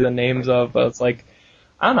tell you the names of, but it's like,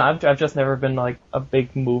 I don't know, I've just never been like a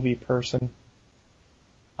big movie person.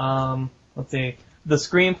 Let's see. The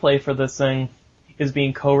screenplay for this thing is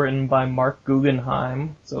being co-written by Mark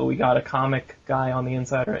Guggenheim, so we got a comic guy on the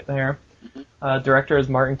inside right there. Director is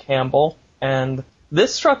Martin Campbell, and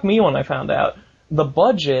this struck me when I found out. The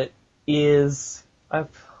budget is,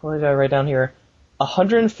 what did I write down here?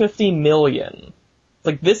 $150 million.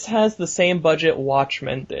 Like, this has the same budget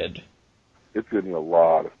Watchmen did. It's going to need a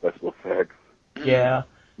lot of special effects. Yeah.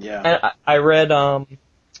 Yeah. And I read,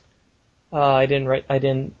 I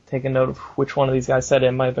didn't take a note of which one of these guys said it.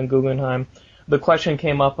 It might have been Guggenheim. The question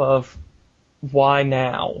came up of, why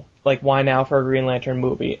now? Like, why now for a Green Lantern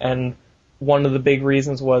movie? And one of the big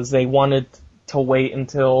reasons was they wanted to wait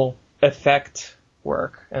until effect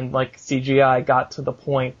work and, like, CGI got to the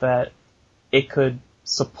point that it could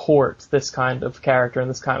support this kind of character and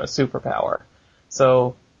this kind of superpower.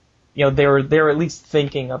 So, you know, they were at least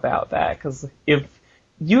thinking about that, because if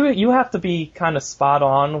you have to be kind of spot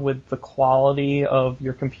on with the quality of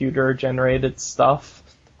your computer generated stuff,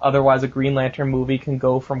 otherwise a Green Lantern movie can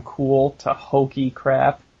go from cool to hokey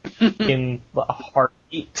crap in a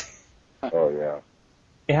heartbeat. Oh, yeah.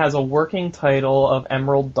 It has a working title of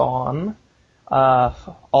Emerald Dawn.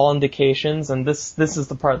 All indications, and this is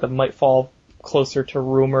the part that might fall closer to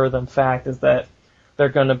rumor than fact, is that they're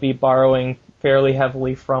going to be borrowing fairly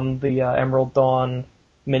heavily from the Emerald Dawn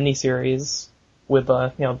miniseries with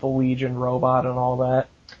the Legion robot and all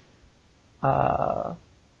that.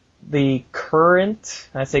 The current,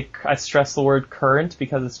 I stress the word current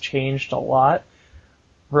because it's changed a lot,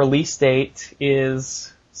 release date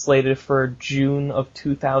is slated for June of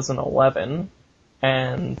 2011.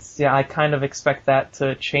 And yeah, I kind of expect that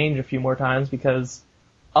to change a few more times, because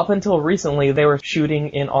up until recently they were shooting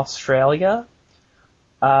in Australia,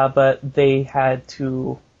 but they had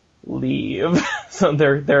to leave. So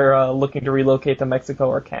they're looking to relocate to Mexico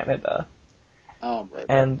or Canada. Oh, Right,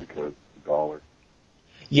 and because the dollar.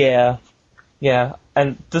 Yeah.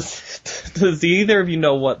 And does either of you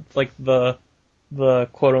know what, like, the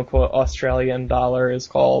quote-unquote Australian dollar is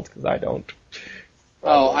called? Because I don't.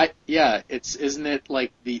 Isn't it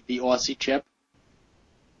like the Aussie chip?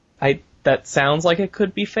 That sounds like it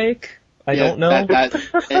could be fake. I don't know.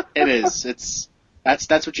 It is.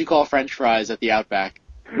 That's what you call French fries at the Outback.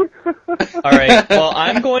 Alright, well,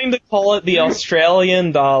 I'm going to call it the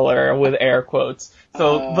Australian dollar with air quotes.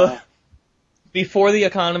 So before the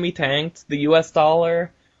economy tanked, the US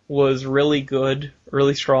dollar was really good,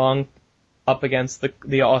 really strong up against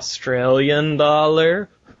the Australian dollar.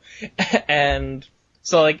 And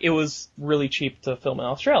so, like, it was really cheap to film in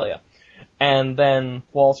Australia. And then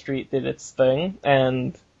Wall Street did its thing,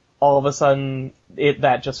 and all of a sudden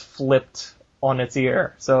that just flipped on its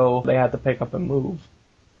ear. So they had to pick up and move.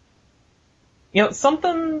 You know,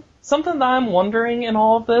 something that I'm wondering in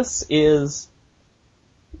all of this is,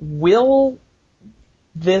 will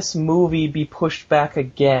this movie be pushed back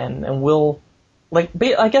again? And will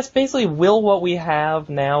what we have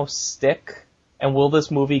now stick? And will this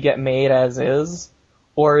movie get made as is?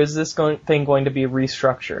 Or is this thing going to be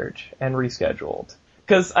restructured and rescheduled?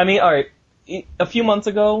 Because, I mean, alright, a few months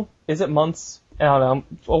ago, is it months? I don't know,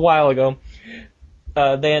 a while ago,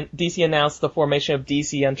 DC announced the formation of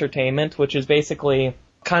DC Entertainment, which is basically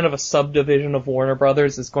kind of a subdivision of Warner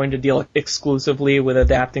Brothers. It's going to deal exclusively with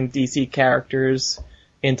adapting DC characters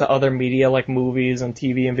into other media like movies and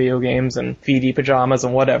TV and video games and VD pajamas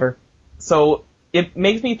and whatever. So it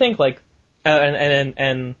makes me think, like,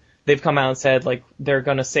 and they've come out and said, like, they're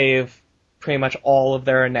gonna save pretty much all of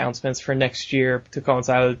their announcements for next year to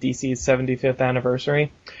coincide with DC's 75th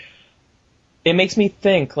anniversary. It makes me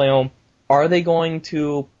think, you know, are they going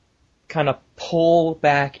to kind of pull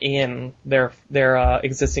back in their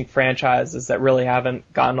existing franchises that really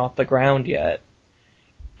haven't gotten off the ground yet,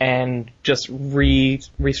 and just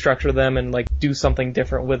restructure them and, like, do something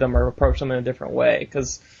different with them or approach them in a different way?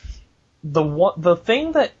 Because the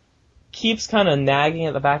thing that keeps kind of nagging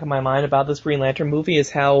at the back of my mind about this Green Lantern movie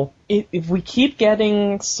is how if we keep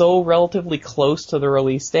getting so relatively close to the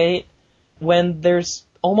release date when there's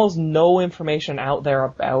almost no information out there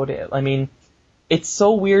about it. I mean, it's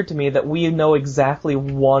so weird to me that we know exactly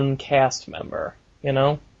one cast member, you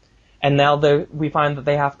know? And now we find that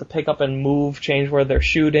they have to pick up and change where they're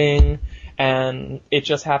shooting, and it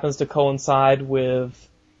just happens to coincide with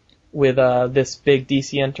this big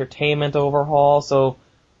DC Entertainment overhaul. So,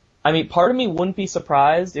 I mean, part of me wouldn't be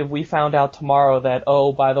surprised if we found out tomorrow that,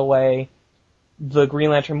 oh, by the way, the Green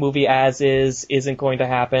Lantern movie as is isn't going to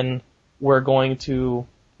happen. We're pulling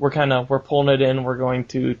it in. We're going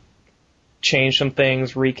to change some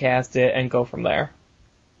things, recast it, and go from there?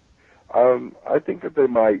 I think that they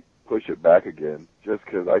might push it back again, just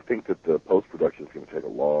because I think that the post-production is going to take a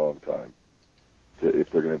long time if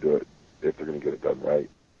they're going to do it, if they're going to get it done right.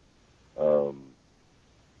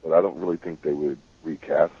 But I don't really think they would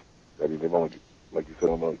recast. I mean, they've only, like you said,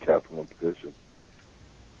 only cast one position,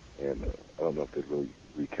 and I don't know if they'd really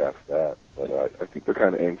recast that. But I think they're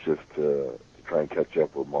kind of anxious to try and catch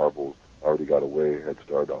up where Marvel's already got a way head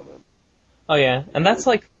start on them. Oh yeah, and that's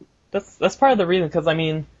part of the reason, because I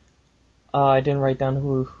mean, I didn't write down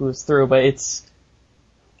who's through, but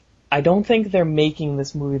I don't think they're making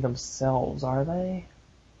this movie themselves, are they?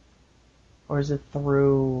 Or is it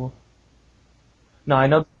through? No, I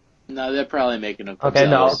know. No, they're probably making it. Okay,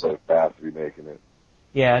 no. They're fast to be making it.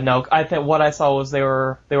 Yeah, no. I think what I saw was they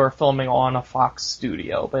were filming on a Fox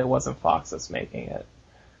studio, but it wasn't Fox that's making it.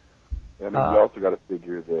 I mean, you also got to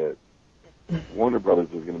figure that Warner Brothers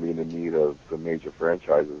is going to be in the need of some major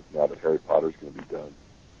franchises now that Harry Potter's going to be done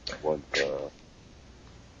once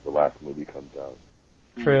the last movie comes out.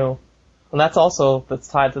 True. And that's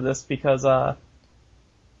tied to this because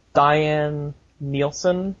Diane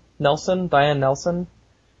Nelson,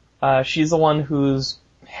 she's the one who's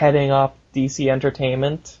heading up DC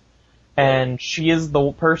Entertainment, and she is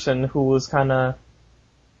the person who was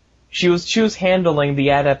she was handling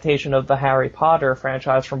the adaptation of the Harry Potter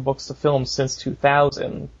franchise from books to films since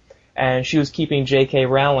 2000, and she was keeping J.K.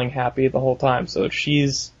 Rowling happy the whole time, so she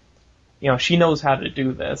knows how to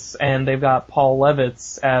do this, and they've got Paul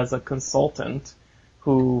Levitz as a consultant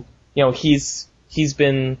who, he's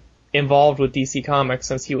been involved with DC Comics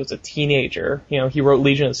since he was a teenager. He wrote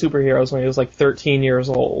Legion of Superheroes when he was like 13 years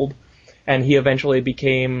old, and he eventually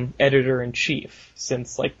became editor-in-chief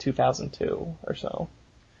since like 2002 or so.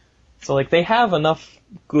 So like they have enough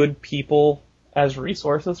good people as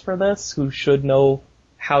resources for this who should know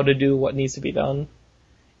how to do what needs to be done.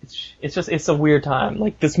 It's a weird time.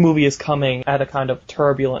 Like this movie is coming at a kind of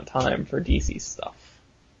turbulent time for DC stuff.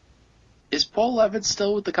 Is Paul Levitz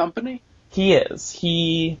still with the company? He is.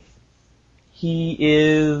 He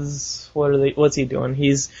is. What's he doing?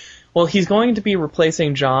 He's going to be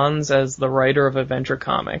replacing Johns as the writer of Adventure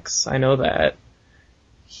Comics. I know that.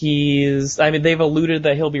 They've alluded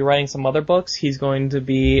that he'll be writing some other books. He's going to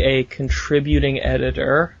be a contributing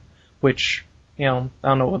editor, which, I don't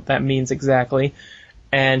know what that means exactly.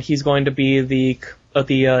 And he's going to be the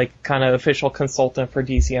kind of official consultant for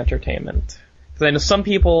DC Entertainment. Because I know some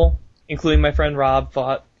people, including my friend Rob,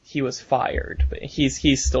 thought he was fired, but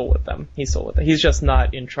he's still with them. He's just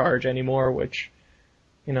not in charge anymore, which,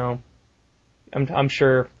 I'm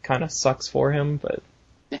sure kind of sucks for him, but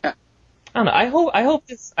yeah. I don't know. I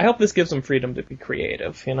hope this gives him freedom to be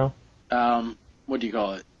creative, What do you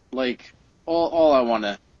call it? Like, all I want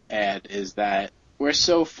to add is that we're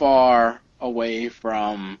so far away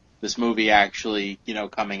from this movie actually,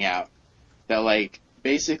 coming out that, like,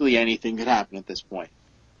 basically anything could happen at this point.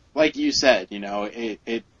 Like you said,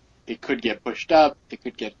 it could get pushed up, it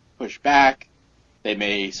could get pushed back, they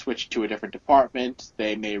may switch to a different department,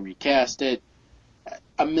 they may recast it,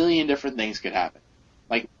 a million different things could happen.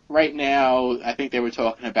 Like, right now, I think they were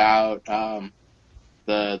talking about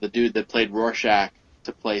the dude that played Rorschach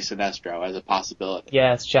to play Sinestro as a possibility.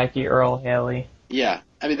 Yes, Jackie Earle Haley. Yeah.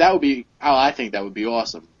 I mean, that would be, I think that would be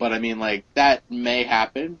awesome. But I mean, like, that may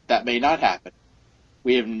happen, that may not happen.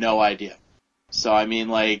 We have no idea. So, I mean,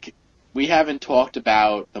 like, we haven't talked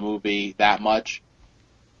about the movie that much,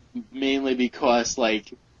 mainly because,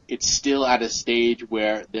 like, it's still at a stage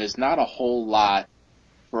where there's not a whole lot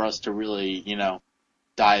for us to really,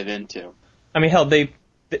 dive into. I mean, hell, they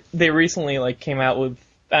recently, like, came out with,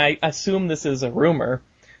 I assume this is a rumor,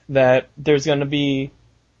 that there's gonna be,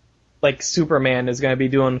 like, Superman is gonna be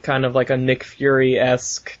doing kind of like a Nick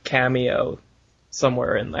Fury-esque cameo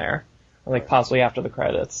somewhere in there. Like, possibly after the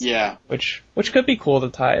credits. Yeah. Which could be cool to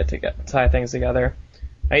tie things together.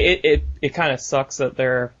 It kind of sucks that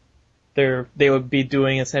they would be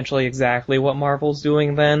doing essentially exactly what Marvel's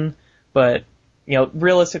doing then, but,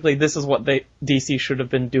 realistically, this is what DC should have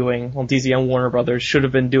been doing, well, DC and Warner Brothers should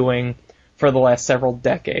have been doing for the last several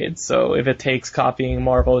decades, so if it takes copying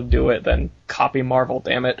Marvel to do it, then copy Marvel,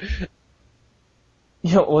 damn it.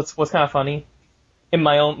 What's kind of funny? In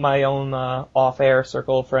my own off-air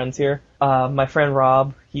circle of friends here, my friend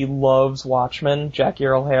Rob, he loves Watchmen. Jackie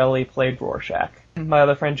Earle Haley played Rorschach. My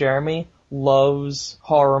other friend Jeremy loves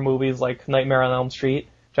horror movies like Nightmare on Elm Street.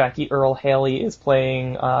 Jackie Earle Haley is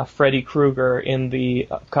playing Freddy Krueger in the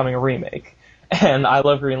upcoming remake. And I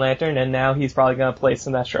love Green Lantern, and now he's probably going to play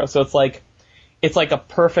Sinestro. So it's like a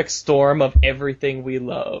perfect storm of everything we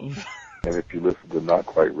love. And if you listen to Not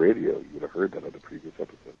Quite Radio, you would have heard that on the previous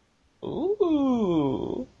episode. Ooh.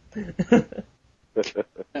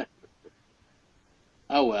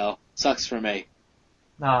 Oh well, sucks for me.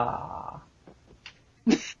 Ah.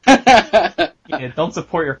 Yeah, don't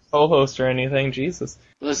support your co-host or anything, Jesus.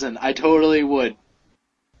 Listen, I totally would.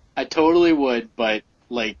 But,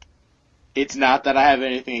 like, it's not that I have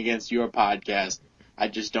anything against your podcast. I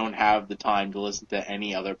just don't have the time to listen to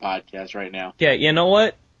any other podcast right now. Yeah, you know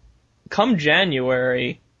what? Come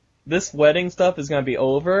January, this wedding stuff is gonna be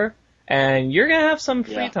over, and you're gonna have some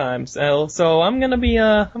free time. So I'm gonna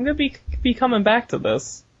be coming back to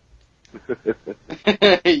this.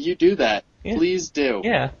 You do that. Yeah. Please do.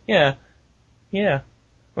 Yeah.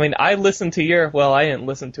 I mean, I listened to I didn't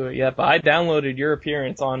listen to it yet, but I downloaded your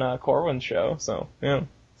appearance on Corwin's show, so, yeah,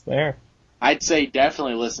 it's there. I'd say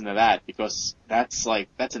definitely listen to that, because that's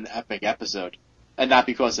an epic episode. And not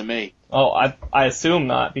because of me. Oh, I assume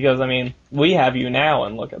not, because, I mean, we have you now,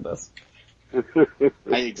 and look at this.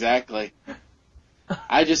 Exactly.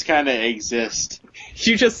 I just kinda exist.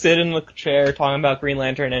 You just sit in the chair talking about Green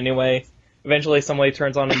Lantern anyway. Eventually somebody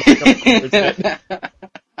turns on a microphone.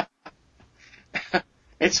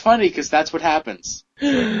 It's funny, because that's what happens.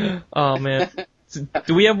 Oh, man.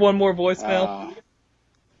 Do we have one more voicemail?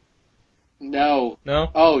 No.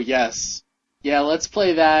 No? Oh, yes. Yeah, let's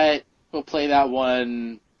play that. We'll play that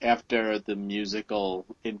one after the musical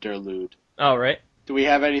interlude. Oh, right. Do we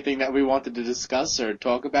have anything that we wanted to discuss or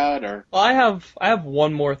talk about, or? Well, I have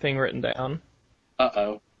one more thing written down.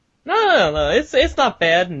 Uh-oh. No. It's not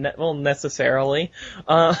bad, necessarily.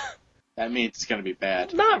 That means it's gonna be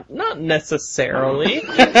bad. Not necessarily.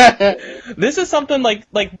 This is something like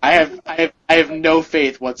I have no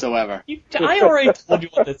faith whatsoever. I already told you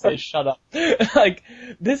what this is. Shut up. Like,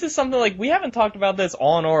 this is something like we haven't talked about this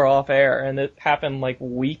on or off air, and it happened like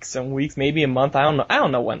weeks and weeks, maybe a month. I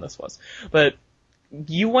don't know when this was, but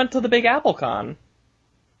you went to the Big Apple Con.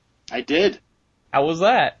 I did. How was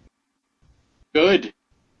that? Good.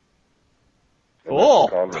 Cool.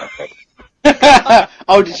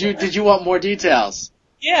 Oh, did you want more details?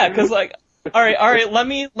 Yeah, because like, all right. Let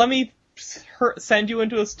me send you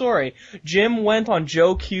into a story. Jim went on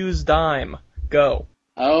Joe Q's dime. Go.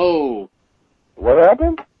 Oh. What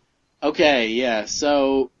happened? Okay, yeah.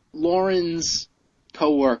 So Lauren's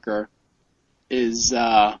coworker is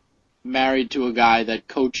married to a guy that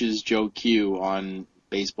coaches Joe Q on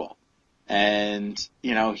baseball, and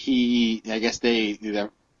I guess they're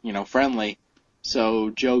friendly. So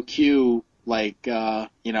Joe Q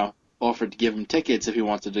offered to give him tickets if he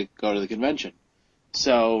wanted to go to the convention.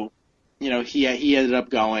 So, he ended up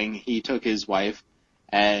going. He took his wife,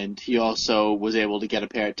 and he also was able to get a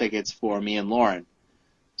pair of tickets for me and Lauren.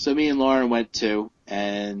 So me and Lauren went too,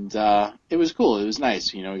 and it was cool. It was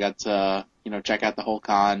nice. We got to check out the whole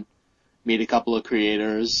con, meet a couple of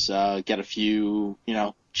creators, get a few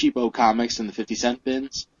cheapo comics in the 50-cent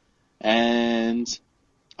bins, and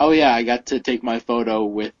oh yeah, I got to take my photo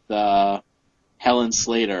with Helen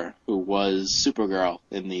Slater, who was Supergirl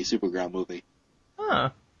in the Supergirl movie. Huh.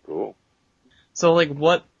 Cool. So, like,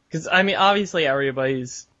 what... Because, I mean, obviously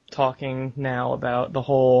everybody's talking now about the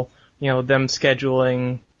whole, them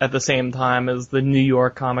scheduling at the same time as the New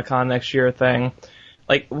York Comic-Con next year thing.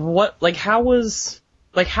 How was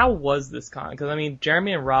this con? Because, I mean,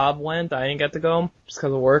 Jeremy and Rob went. I didn't get to go just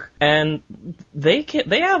because of work. And they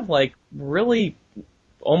have, like, really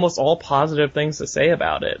almost all positive things to say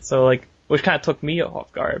about it. So, like, which kind of took me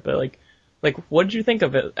off guard. But, like, what did you think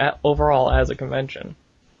of it overall as a convention?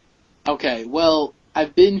 Okay, well,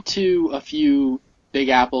 I've been to a few Big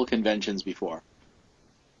Apple conventions before.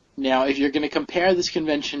 Now, if you're going to compare this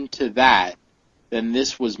convention to that, then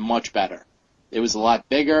this was much better. It was a lot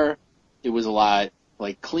bigger. It was a lot,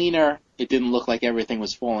 cleaner. It didn't look like everything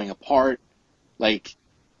was falling apart. It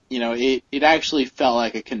actually felt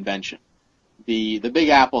like a convention. The Big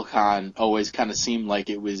Apple Con always kind of seemed like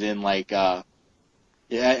it was in,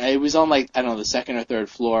 it was on, I don't know, the second or third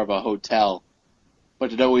floor of a hotel.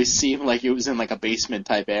 But it always seemed like it was in, a basement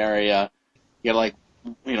type area. You gotta,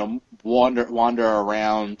 wander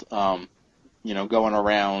around, going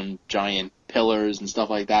around giant pillars and stuff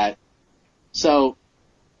like that. So,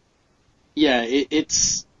 yeah,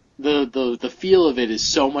 it's, the feel of it is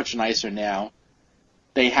so much nicer now.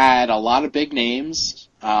 They had a lot of big names.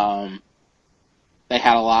 They had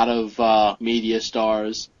a lot of, media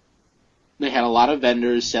stars. They had a lot of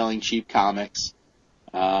vendors selling cheap comics.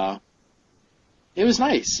 It was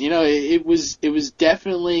nice. It was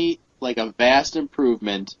definitely, a vast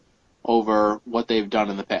improvement over what they've done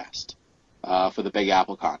in the past, for the Big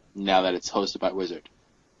Apple Con, now that it's hosted by Wizard.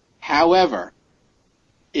 However,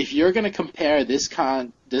 if you're going to compare this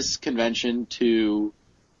convention to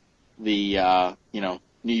the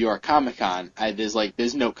New York Comic Con,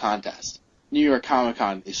 there's no contest. New York Comic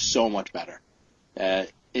Con is so much better.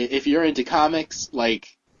 If you're into comics,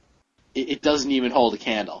 like, it doesn't even hold a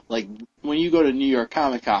candle. Like, when you go to New York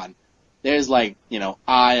Comic Con, there's like,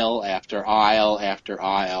 aisle after aisle after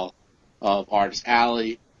aisle of Artist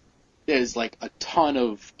Alley. There's like a ton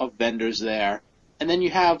of vendors there. And then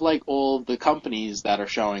you have like all the companies that are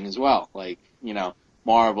showing as well. Like,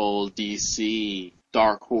 Marvel, DC,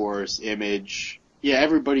 Dark Horse, Image. Yeah,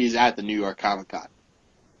 everybody's at the New York Comic Con.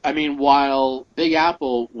 I mean, while Big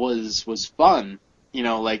Apple was fun,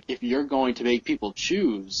 like, if you're going to make people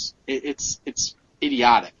choose, it's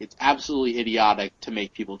idiotic. It's absolutely idiotic to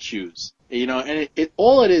make people choose. And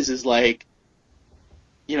all it is like,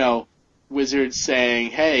 Wizards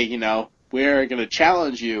saying, hey, we're going to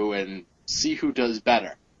challenge you and see who does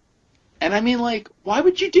better. And I mean, like, why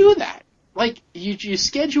would you do that? Like, you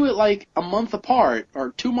schedule it like a month apart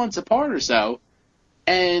or 2 months apart or so,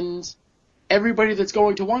 and everybody that's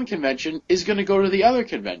going to one convention is going to go to the other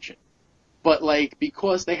convention. But, like,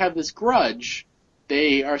 because they have this grudge,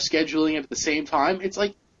 they are scheduling it at the same time. It's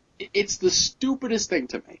like, it's the stupidest thing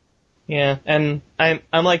to me. Yeah, and I'm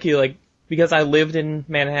like you, like, because I lived in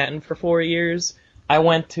Manhattan for 4 years, I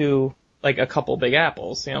went to, like, a couple Big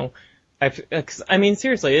Apples, I mean,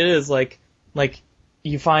 seriously, it is like,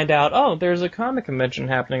 you find out, oh, there's a comic convention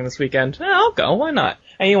happening this weekend. I'll go, why not?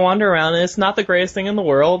 And you wander around, and it's not the greatest thing in the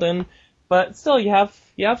world, but still, you have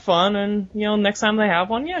fun, and, next time they have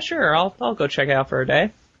one, yeah, sure, I'll go check it out for a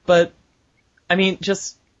day. But, I mean,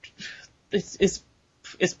 just, it's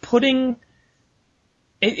creating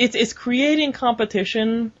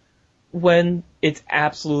competition when it's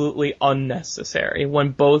absolutely unnecessary,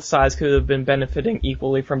 when both sides could have been benefiting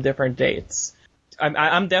equally from different dates.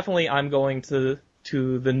 I'm going to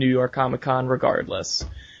the New York Comic Con regardless.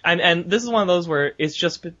 And this is one of those where it's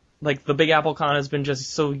just, like, the Big Apple Con has been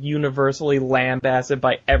just so universally lambasted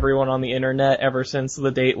by everyone on the internet ever since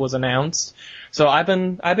the date was announced. So I've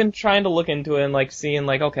been trying to look into it and, like, seeing,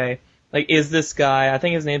 like, okay, like, is this guy, I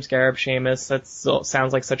think his name's Gareb Shamus, that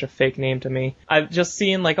sounds like such a fake name to me. I've just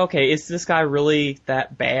seen, like, okay, is this guy really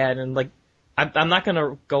that bad? And, like, I'm not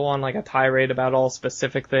gonna go on, like, a tirade about all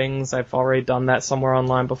specific things. I've already done that somewhere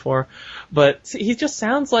online before. But he just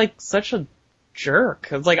sounds like such a jerk.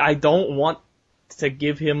 It's like, I don't want to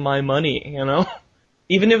give him my money,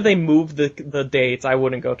 Even if they moved the dates, I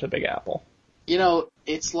wouldn't go to Big Apple.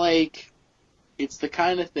 It's like, it's the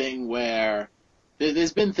kind of thing where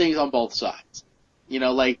there's been things on both sides.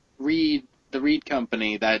 Like the Reed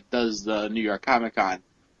company that does the New York Comic Con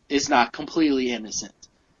is not completely innocent.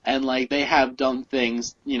 And, like, they have done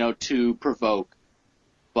things, to provoke.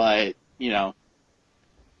 But,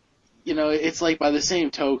 it's like, by the same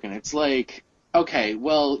token, it's like, okay,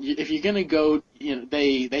 well, if you're gonna go,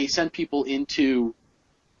 they send people into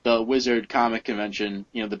the Wizard Comic Convention,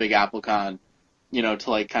 the Big Apple Con, to,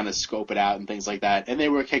 like, kind of scope it out and things like that, and they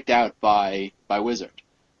were kicked out by Wizard.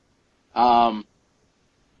 I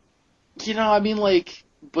mean, like,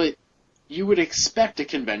 but you would expect a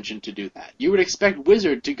convention to do that. You would expect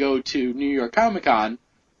Wizard to go to New York Comic Con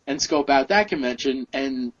and scope out that convention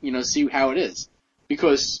and, see how it is.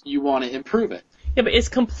 Because you want to improve it. Yeah, but it's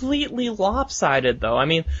completely lopsided, though. I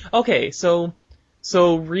mean, okay, so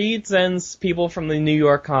Reed sends people from the New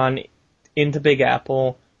York Con into Big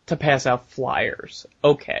Apple to pass out flyers.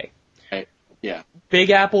 Okay. Right. Yeah.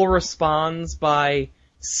 Big Apple responds by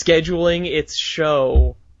scheduling its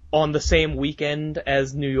show on the same weekend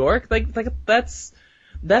as New York. Like that's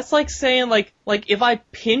like saying, like, if I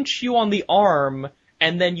pinch you on the arm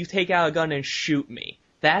and then you take out a gun and shoot me.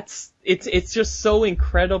 It's just so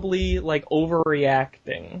incredibly, like,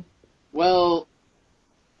 overreacting. Well,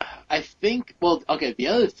 I think, okay, the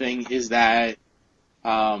other thing is that,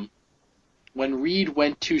 when Reed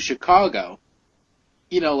went to Chicago,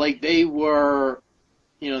 like, they were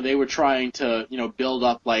trying to, build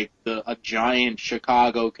up, like, a giant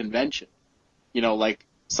Chicago convention. Like,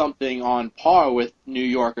 something on par with New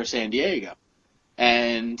York or San Diego.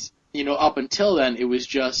 And, up until then, it was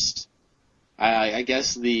just, I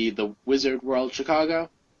guess, the Wizard World Chicago?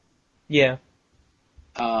 Yeah.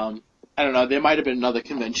 I don't know, there might have been another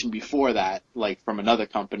convention before that, like, from another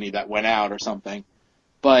company that went out or something.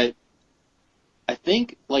 But I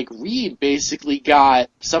think, like, Reed basically got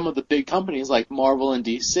some of the big companies like Marvel and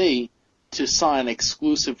DC to sign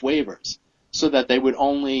exclusive waivers so that they would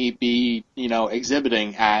only be,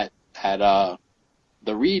 exhibiting at the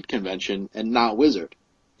Reed convention and not Wizard.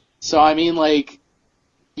 So, I mean, like,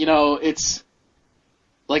 it's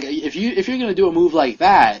like, if you're going to do a move like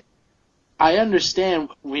that, I understand,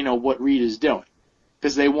 what Reed is doing.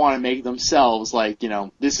 because they want to make themselves like,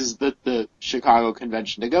 this is the Chicago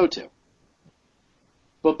convention to go to.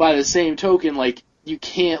 But by the same token, like, you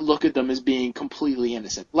can't look at them as being completely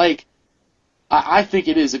innocent. Like, I think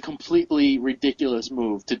it is a completely ridiculous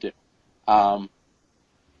move to do.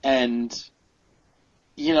 And,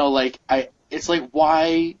 it's like,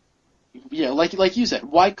 why, like you said,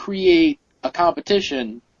 why create a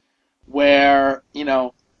competition where,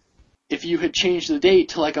 if you had changed the date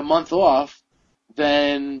to like a month off,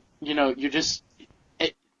 then, you're just,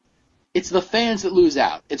 it's the fans that lose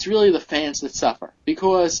out. It's really the fans that suffer.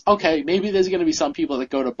 Because, okay, maybe there's going to be some people that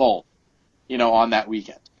go to both, on that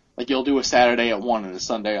weekend. Like, you'll do a Saturday at one and a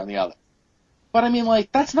Sunday on the other. But I mean,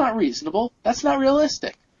 like, that's not reasonable. That's not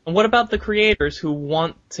realistic. And what about the creators who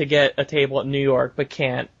want to get a table at New York but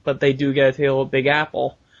can't, but they do get a table at Big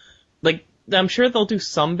Apple? Like, I'm sure they'll do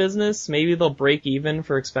some business. Maybe they'll break even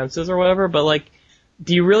for expenses or whatever, but like,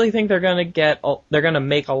 do you really think they're gonna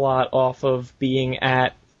make a lot off of being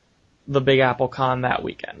at the Big Apple Con that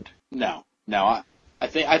weekend? No. I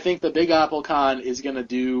think the Big Apple Con is gonna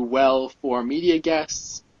do well for media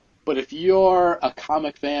guests, but if you're a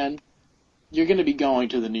comic fan, you're going to be going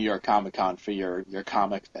to the New York Comic Con for your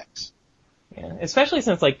comic fix. Yeah, especially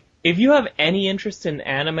since, like, if you have any interest in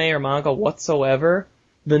anime or manga whatsoever,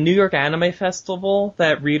 the New York Anime Festival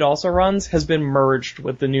that Reed also runs has been merged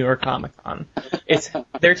with the New York Comic Con.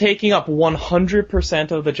 They're taking up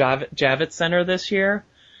 100% of the Javits Center this year,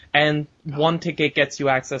 and one ticket gets you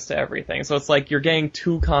access to everything. So it's like you're getting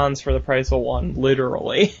two cons for the price of one,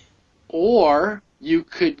 literally. Or you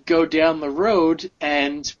could go down the road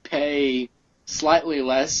and pay slightly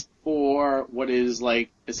less for what is like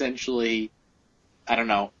essentially, I don't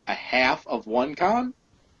know, a half of one con?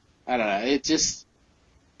 I don't know. It just,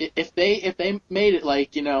 if they made it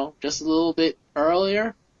like, just a little bit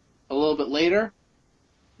earlier, a little bit later,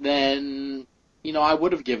 then, I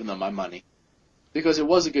would have given them my money. Because it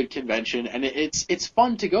was a good convention, and it's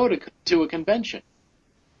fun to go to a convention.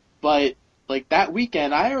 But, like, that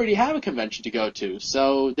weekend, I already have a convention to go to,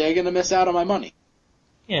 so they're gonna miss out on my money.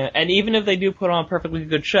 Yeah, and even if they do put on a perfectly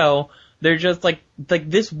good show, they're just like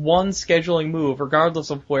this one scheduling move, regardless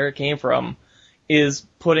of where it came from, is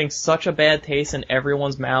putting such a bad taste in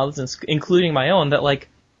everyone's mouths, including my own, that, like,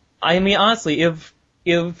 I mean, honestly, if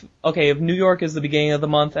New York is the beginning of the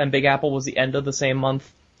month and Big Apple was the end of the same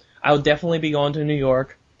month, I would definitely be going to New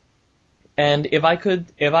York. And if I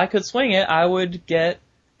could swing it, I would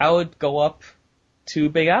go up to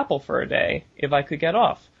Big Apple for a day if I could get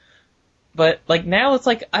off. But, like, now it's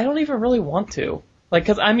like, I don't even really want to. Like,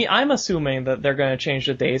 cause, I mean, I'm assuming that they're gonna change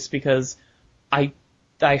the dates because I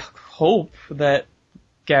hope that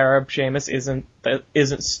Gareb Shamus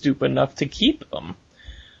isn't stupid enough to keep them.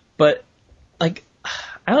 But, like,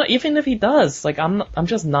 even if he does, like, I'm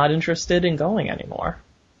just not interested in going anymore.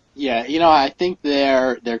 Yeah, I think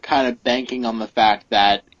they're kind of banking on the fact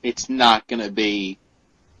that it's not gonna be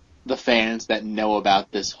the fans that know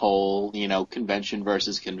about this whole, convention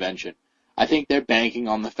versus convention. I think they're banking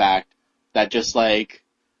on the fact that just like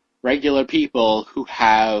regular people who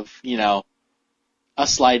have, a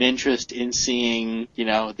slight interest in seeing,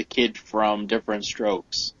 the kid from Different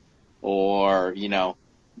Strokes or,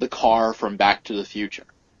 the car from Back to the Future,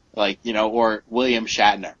 like, or William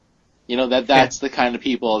Shatner. That's the kind of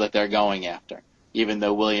people that they're going after, even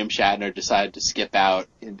though William Shatner decided to skip out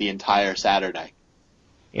the entire Saturday.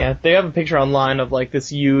 Yeah, they have a picture online of, like, this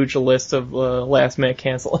huge list of last-minute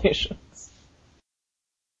cancellations.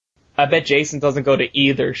 I bet Jason doesn't go to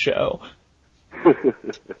either show.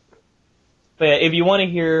 But yeah, if you want to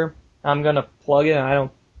hear, I'm going to plug it, and I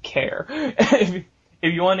don't care. If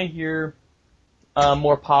you want to hear a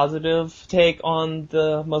more positive take on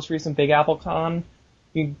the most recent Big Apple Con,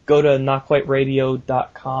 you can go to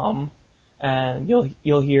notquiteradio.com, and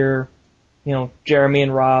you'll hear, Jeremy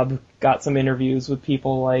and Rob got some interviews with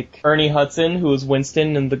people like Ernie Hudson, who was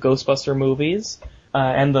Winston in the Ghostbuster movies,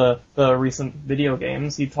 and the recent video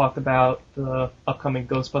games. He talked about the upcoming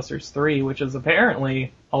Ghostbusters 3, which is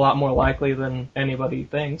apparently a lot more likely than anybody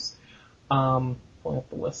thinks. Pulling up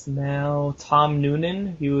the list now. Tom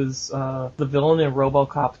Noonan, he was the villain in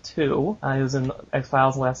RoboCop 2. He was in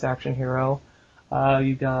X-Files: Last Action Hero.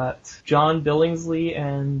 You got John Billingsley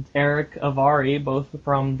and Eric Avari, both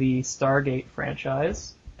from the Stargate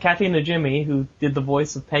franchise. Kathy Najimy, who did the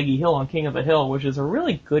voice of Peggy Hill on King of the Hill, which is a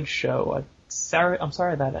really good show. I'm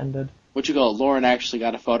sorry that ended. Lauren actually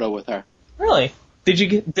got a photo with her. Really? Did you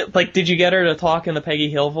get her to talk in the Peggy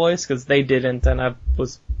Hill voice? Because they didn't, and I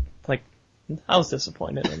was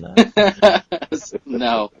disappointed in that.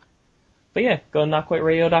 No. But yeah, go to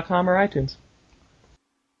notquiteradio.com or iTunes.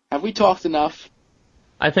 Have we talked enough?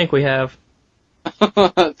 I think we have.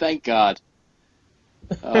 Thank God.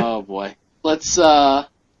 Oh boy. Let's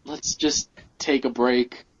just take a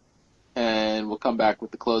break, and we'll come back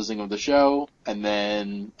with the closing of the show, and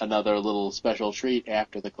then another little special treat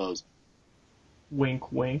after the closing.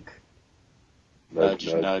 Wink, wink.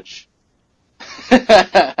 Nudge, nudge.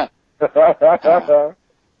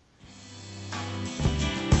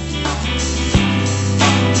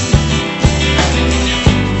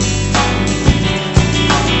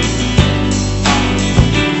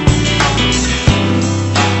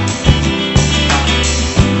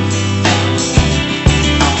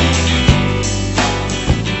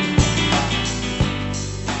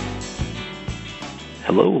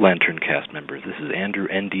 Hello, LanternCast members. This is Andrew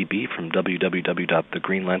NDB from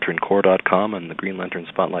www.thegreenlanterncorps.com and the Green Lantern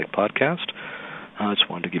Spotlight podcast. I just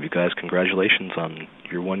wanted to give you guys congratulations on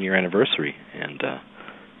your 1-year anniversary, and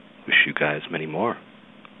wish you guys many more.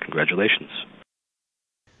 Congratulations.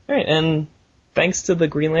 All right, and thanks to the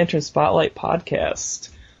Green Lantern Spotlight podcast.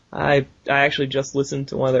 I actually just listened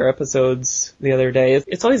to one of their episodes the other day.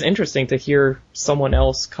 It's always interesting to hear someone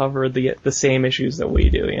else cover the same issues that we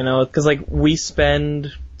do, you know, because like we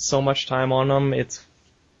spend so much time on them. It's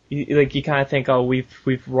like you kind of think, oh,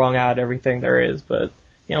 we've wrung out everything there is, but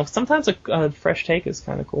you know, sometimes a fresh take is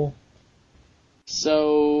kind of cool.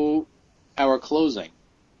 So, our closing.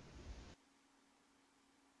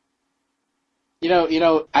 You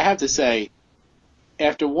know, I have to say,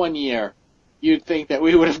 after 1 year, you'd think that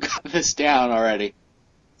we would have gotten this down already.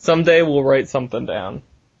 Someday we'll write something down.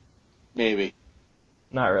 Maybe.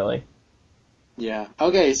 Not really. Yeah.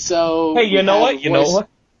 Okay, so... Hey, you know what? You know what?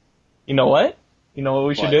 You know what? You know what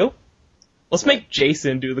we should do? Let's make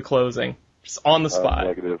Jason do the closing. Just on the spot.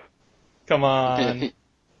 Negative. Come on.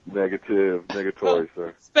 Negative. Negatory,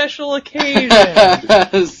 sir. Special occasion.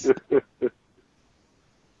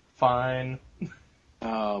 Fine.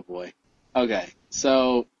 Oh, boy. Okay,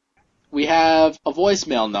 so... we have a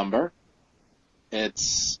voicemail number.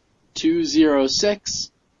 It's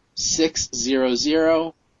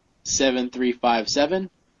 206-600-7357.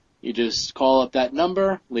 You just call up that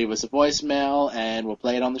number, leave us a voicemail, and we'll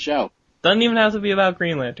play it on the show. Doesn't even have to be about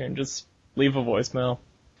Green Lantern. Just leave a voicemail.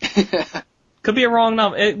 Could be a wrong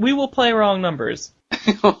number. We will play wrong numbers.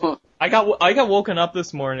 I got woken up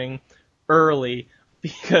this morning early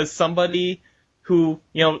because somebody who,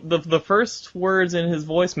 you know, the first words in his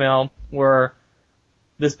voicemail were,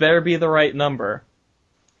 "This better be the right number,"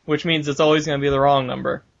 which means it's always going to be the wrong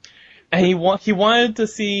number. And he wanted to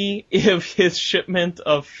see if his shipment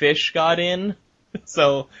of fish got in,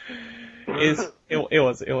 so it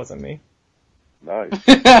wasn't me. Nice.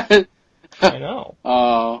 I know.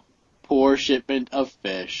 Oh, poor shipment of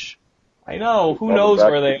fish. I know. Who knows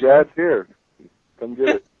where they are? Dad's here. Come get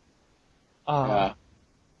it.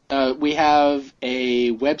 We have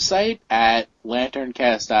a website at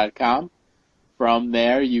LanternCast.com. From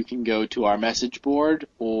there, you can go to our message board,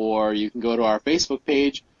 or you can go to our Facebook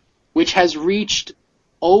page, which has reached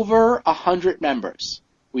over 100 members.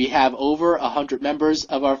 We have over 100 members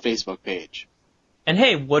of our Facebook page. And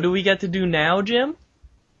hey, what do we get to do now, Jim?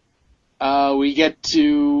 We get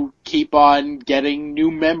to keep on getting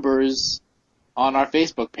new members on our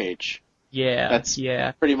Facebook page. Yeah, That's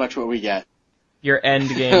pretty much what we get. Your end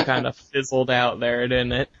game kind of fizzled out there,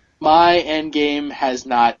 didn't it? My end game has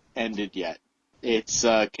not ended yet. It's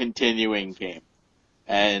a continuing game.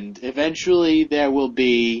 And eventually there will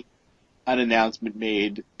be an announcement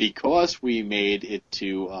made because we made it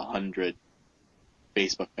to 100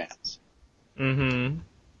 Facebook fans. Mm-hmm.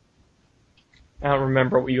 I don't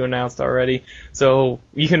remember what you announced already. So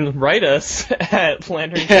you can write us at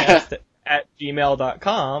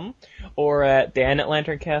LanternCast@gmail.com or at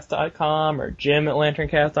Dan@LanternCast.com or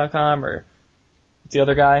Jim@LanternCast.com or what's the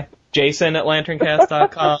other guy?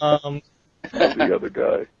 Jason@LanternCast.com. The other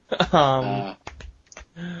guy.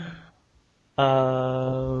 I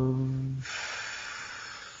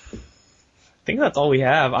think that's all we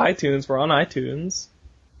have. iTunes, we're on iTunes.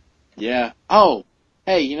 Yeah. Oh,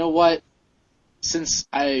 hey, you know what? Since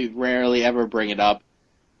I rarely ever bring it up,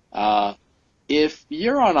 if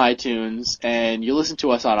you're on iTunes and you listen to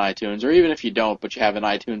us on iTunes, or even if you don't but you have an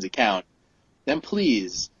iTunes account, then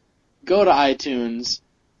please go to iTunes,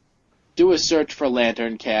 do a search for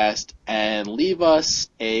LanternCast, and leave us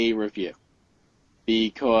a review.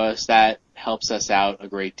 Because that helps us out a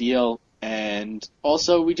great deal, and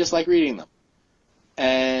also we just like reading them.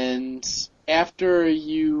 And after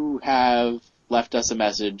you have left us a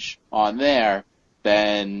message on there,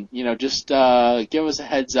 then, you know, just give us a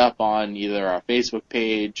heads up on either our Facebook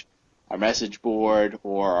page, our message board,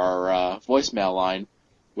 or our voicemail line,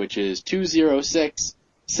 which is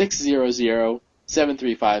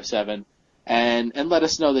 206-600-7357, and let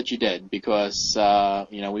us know that you did, because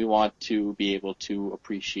we want to be able to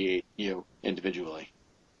appreciate you individually.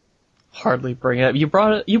 Hardly bring it up. You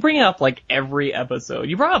bring it up like every episode.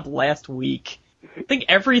 You brought it up last week. I think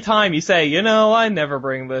every time you say, I never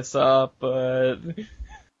bring this up, but...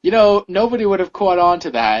 Nobody would have caught on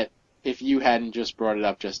to that if you hadn't just brought it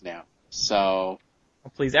up just now. So... Oh,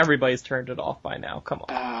 please, everybody's turned it off by now. Come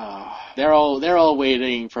on. They're all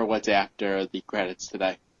waiting for what's after the credits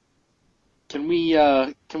today. Can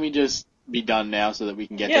we just be done now so that we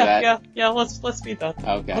can get to that? Yeah, let's be done.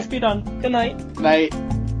 Okay. Let's be done. Good night. Good night.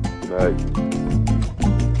 Good night.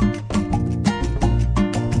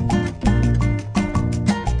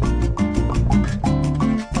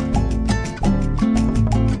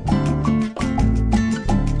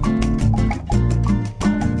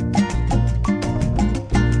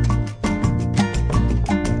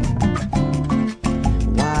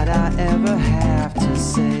 Why'd I ever have to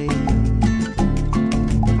say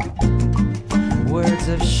words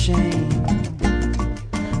of shame,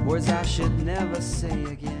 words I should never say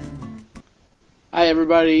again? Hi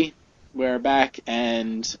everybody, we're back,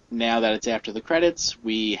 and now that it's after the credits,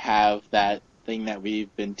 we have that thing that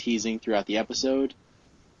we've been teasing throughout the episode,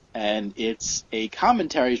 and it's a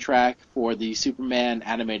commentary track for the Superman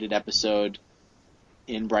animated episode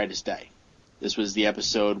in Brightest Day. This was the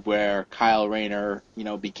episode where Kyle Rayner,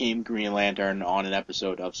 became Green Lantern on an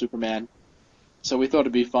episode of Superman. So we thought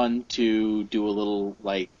it'd be fun to do a little,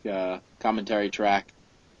 commentary track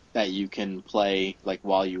that you can play,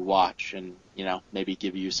 while you watch, and, maybe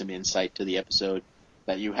give you some insight to the episode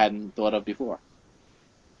that you hadn't thought of before.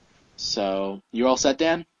 So, you all set,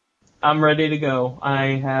 Dan? I'm ready to go.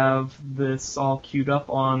 I have this all queued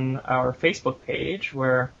up on our Facebook page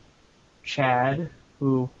where Chad,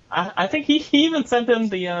 who I think he even sent in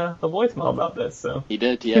the voicemail about this, so He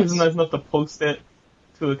did, yes. he was nice enough to post it,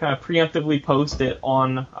 to kind of preemptively post it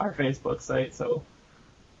on our Facebook site. So,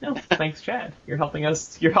 thanks, Chad. You're helping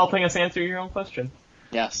us answer your own question.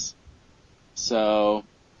 Yes. So,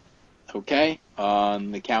 okay,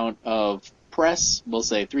 on the count of press, we'll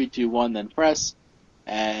say 3, 2, 1, then press,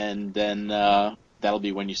 and then that'll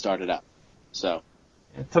be when you start it up. So.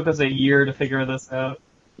 It took us a year to figure this out.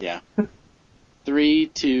 Yeah. 3,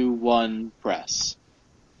 2, 1, press.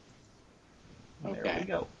 Okay. There we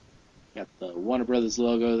go. Got the Warner Brothers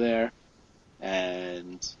logo there,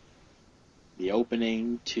 and the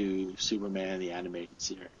opening to Superman the Animated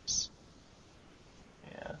Series.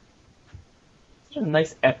 Yeah. Such a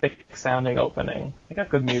nice epic sounding opening. They got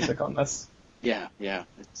good music on this. Yeah,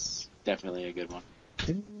 it's definitely a good one.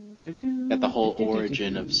 Got the whole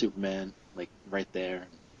origin of Superman, right there,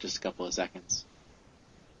 just a couple of seconds.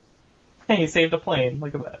 Hey, he saved a plane.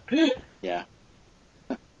 Look at that. Yeah.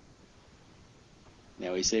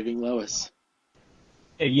 Now he's saving Lois.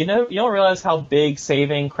 Hey, you don't realize how big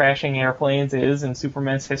saving crashing airplanes is in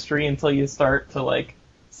Superman's history until you start to,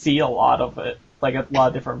 see a lot of it. A lot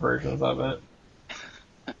of different versions of it.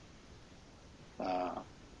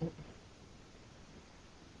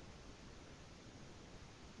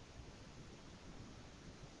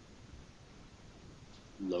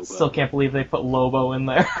 Lobo. Still can't believe they put Lobo in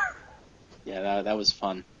there. Yeah, that was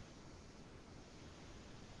fun.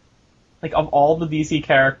 Of all the DC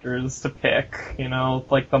characters to pick,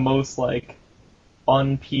 the most,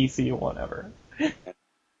 un-PC one ever.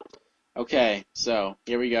 Okay, so,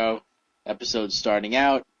 here we go. Episode starting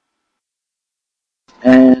out.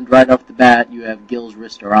 And right off the bat, you have Gil's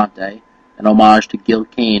Ristorante, an homage to Gil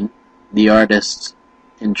Kane, the artist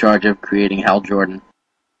in charge of creating Hal Jordan.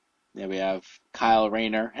 There we have Kyle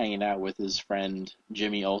Rayner hanging out with his friend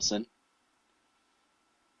Jimmy Olsen.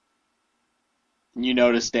 You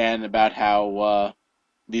noticed, Dan, about how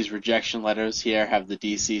these rejection letters here have the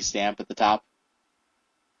DC stamp at the top?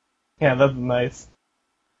 Yeah, that's nice.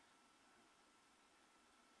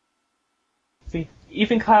 See,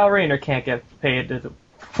 even Kyle Rayner can't get paid to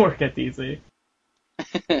work at DC.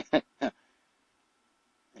 Yeah.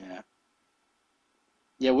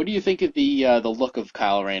 Yeah, what do you think of the look of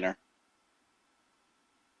Kyle Rayner?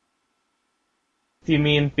 Do you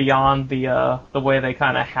mean beyond the way they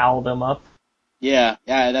kind of howled him up? Yeah,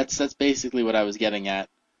 that's basically what I was getting at.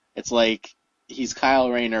 It's like he's Kyle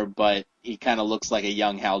Rayner, but he kind of looks like a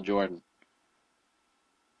young Hal Jordan.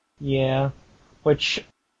 Yeah, which,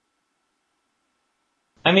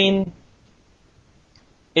 I mean,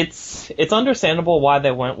 it's understandable why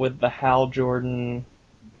they went with the Hal Jordan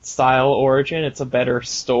style origin. It's a better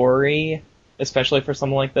story, especially for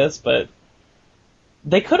something like this, but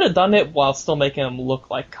they could have done it while still making him look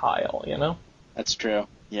like Kyle, That's true,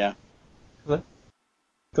 yeah.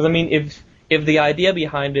 Because, I mean, if the idea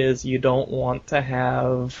behind it is you don't want to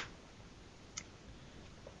have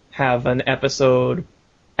have an episode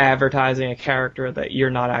advertising a character that you're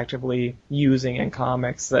not actively using in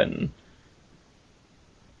comics, then,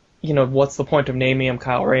 what's the point of naming him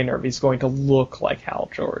Kyle Rayner if he's going to look like Hal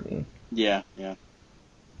Jordan? Yeah.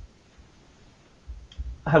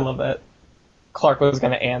 I love that. Clark was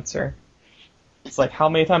going to answer. It's like, how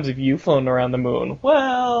many times have you flown around the moon?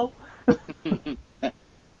 Well...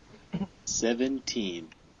 17.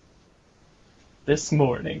 This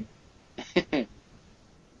morning.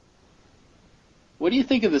 What do you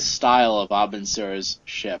think of the style of Abin Sur's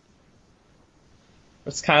ship?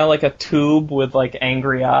 It's kind of like a tube with, like,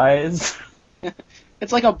 angry eyes.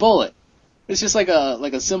 It's like a bullet. It's just like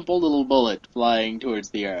a simple little bullet flying towards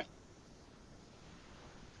the Earth.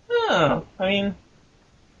 Oh, I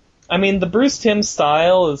mean, the Bruce Timm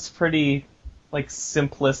style is pretty, like,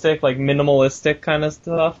 simplistic, like, minimalistic kind of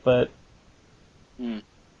stuff, but...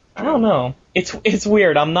 I don't know. It's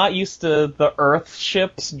weird. I'm not used to the Earth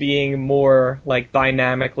ships being more, like,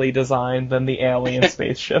 dynamically designed than the alien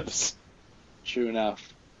spaceships. True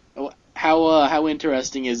enough. How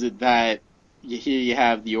interesting is it that here you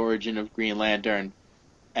have the origin of Green Lantern,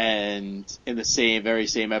 and in the very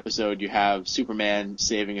same episode you have Superman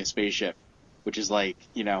saving a spaceship, which is like,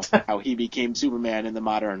 how he became Superman in the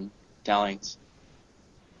modern tellings.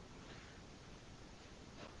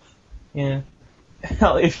 Yeah.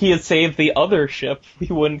 Hell, if he had saved the other ship, we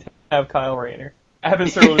wouldn't have Kyle Rayner.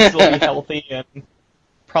 Abinster would still be healthy and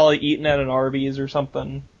probably eating at an Arby's or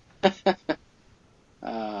something.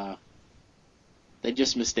 They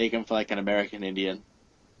just mistake him for like an American Indian.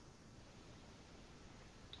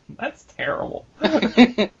 That's terrible.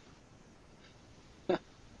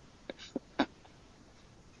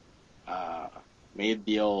 Made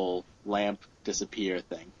the old lamp disappear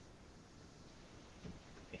thing.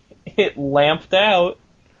 It lamped out.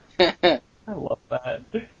 I love that.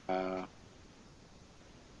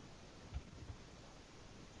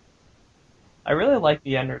 I really like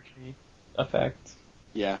the energy effect.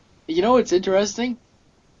 Yeah. You know what's interesting?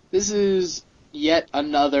 This is yet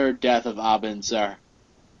another death of Abin Sur.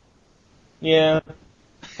 Yeah.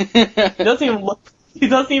 He doesn't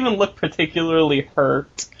even look particularly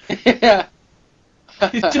hurt. Yeah.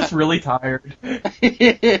 He's just really tired.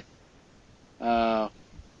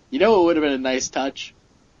 You know what would have been a nice touch?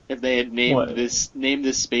 If they had named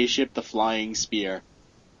this spaceship the Flying Spear.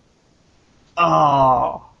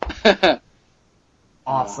 Oh.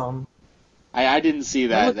 Awesome. I didn't see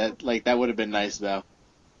that. That would have been nice though.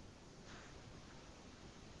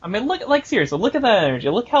 I mean, seriously, look at that energy.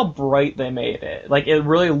 Look how bright they made it. Like, it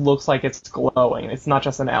really looks like it's glowing. It's not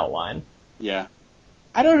just an outline. Yeah.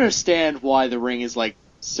 I don't understand why the ring is, like,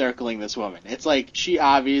 circling this woman. It's like, she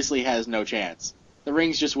obviously has no chance. The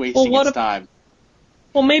ring's just wasting its time.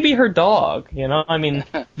 Well, maybe her dog, I mean,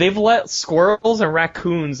 they've let squirrels and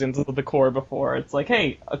raccoons into the core before. It's like,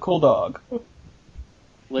 hey, a cool dog.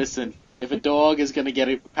 Listen, if a dog is going to get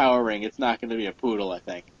a power ring, it's not going to be a poodle, I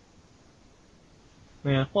think.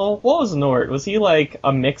 Yeah. Well, what was Nort? Was he like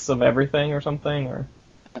a mix of everything or something, or?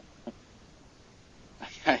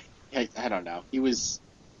 I don't know. He was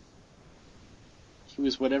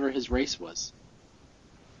whatever his race was.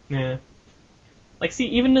 Yeah. Like, see,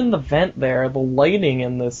 even in the vent there, the lighting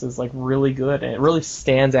in this is, like, really good, and it really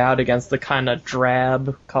stands out against the kind of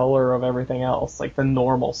drab color of everything else, like the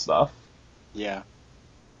normal stuff. Yeah.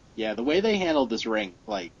 Yeah, the way they handled this ring,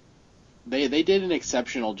 like, they did an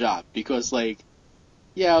exceptional job, because, like,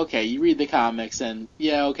 yeah, okay, you read the comics, and,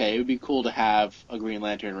 yeah, okay, it would be cool to have a Green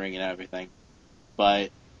Lantern ring and everything,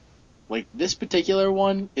 but, like, this particular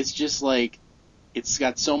one, it's just, like, it's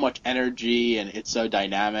got so much energy, and it's so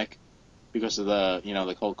dynamic, because of the,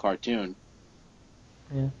 the whole cartoon.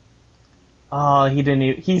 Yeah. Oh, he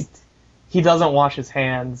doesn't wash his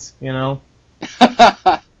hands,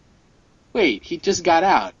 Wait, he just got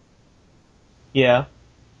out. Yeah.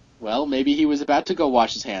 Well, maybe he was about to go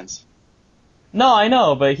wash his hands. No, I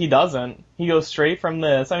know, but he doesn't. He goes straight from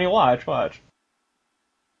this. I mean, watch. Well,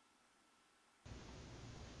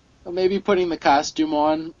 maybe putting the costume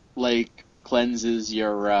on, like, cleanses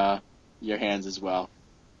your hands as well.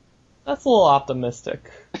 That's a little optimistic.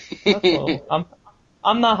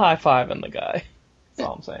 I'm not high-fiving the guy. That's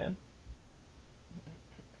all I'm saying.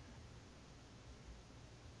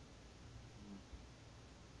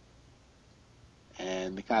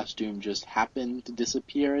 And the costume just happened to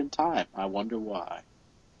disappear in time. I wonder why.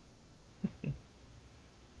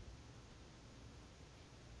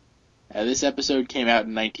 This episode came out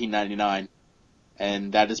in 1999,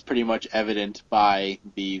 and that is pretty much evident by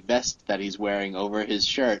the vest that he's wearing over his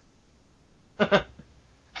shirt.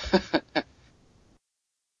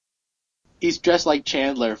 He's dressed like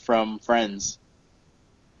Chandler from Friends.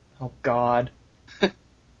 Oh God.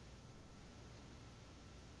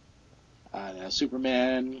 Now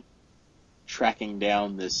Superman tracking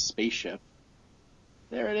down this spaceship.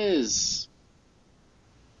 There it is.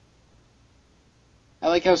 I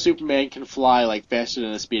like how Superman can fly like faster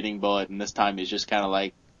than a speeding bullet, and this time he's just kind of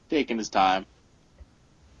like taking his time.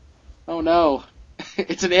 Oh no,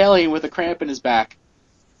 it's an alien with a cramp in his back.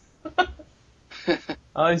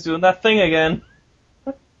 Oh, he's doing that thing again.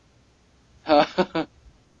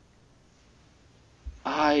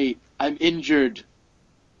 I'm injured.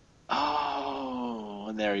 Oh,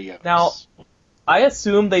 and there he goes. Now, I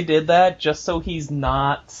assume they did that just so he's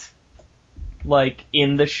not, like,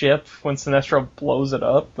 in the ship when Sinestro blows it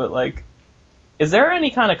up, but, like, is there any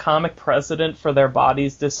kind of comic precedent for their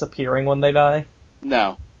bodies disappearing when they die?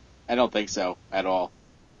 No, I don't think so at all.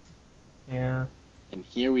 Yeah. And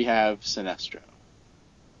here we have Sinestro.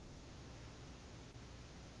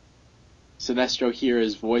 Sinestro here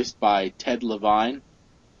is voiced by Ted Levine,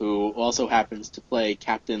 who also happens to play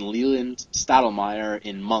Captain Leland Stadelmeyer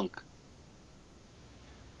in Monk.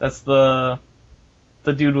 That's the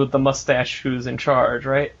dude with the mustache who's in charge,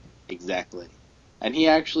 right? Exactly. And he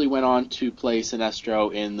actually went on to play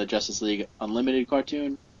Sinestro in the Justice League Unlimited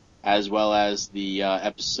cartoon, as well as the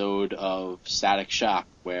episode of Static Shock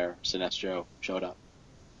where Sinestro showed up.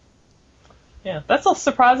 Yeah, that's a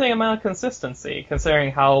surprising amount of consistency,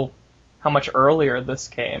 considering how much earlier this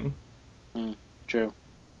came. True.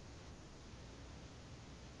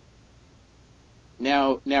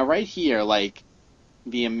 Now right here, like,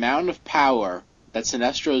 the amount of power that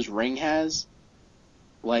Sinestro's ring has,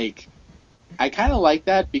 like, I kind of like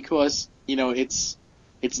that because, you know, it's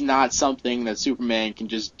not something that Superman can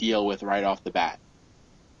just deal with right off the bat.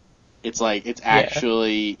 It's like, it's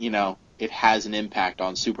actually, you know, it has an impact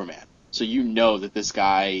on Superman. So you know that this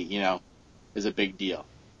guy, you know, is a big deal.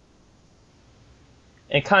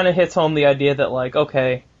 It kind of hits home the idea that, like,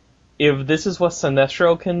 okay, if this is what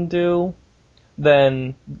Sinestro can do,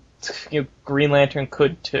 then Green Lantern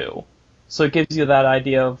could too. So it gives you that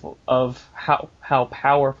idea of how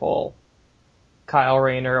powerful Kyle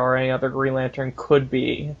Rayner or any other Green Lantern could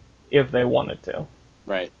be if they wanted to.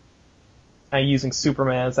 Right. And using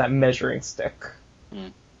Superman as that measuring stick.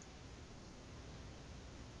 And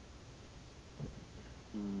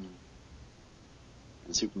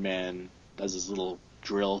Superman does his little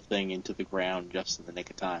drill thing into the ground just in the nick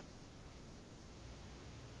of time.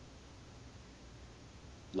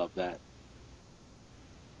 Love that.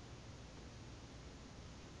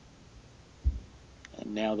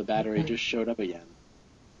 And now the battery just showed up again.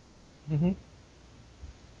 Mm-hmm.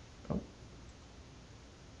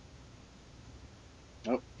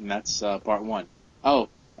 Oh, and that's part one. Oh,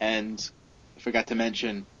 and I forgot to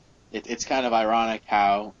mention, it's kind of ironic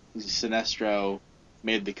how Sinestro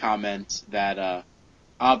made the comment that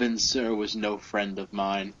Abin Sur was no friend of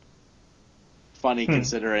mine. Funny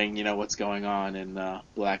considering, you know, what's going on in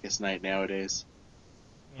Blackest Night nowadays.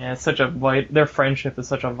 Yeah, it's such their friendship is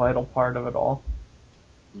such a vital part of it all.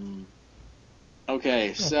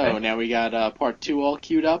 Okay, so now we got part two all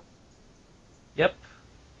queued up. Yep.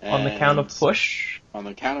 On the count of push. On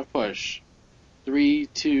the count of push. 3,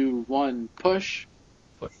 2, 1, push.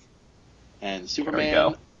 Push. And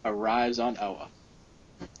Superman arrives on Oa.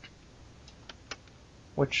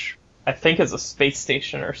 Which I think is a space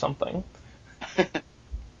station or something.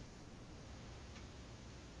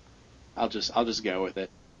 I'll just go with it.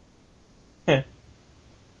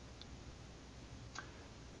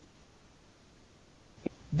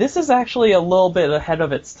 This is actually a little bit ahead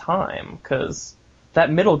of its time, because that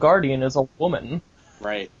middle guardian is a woman.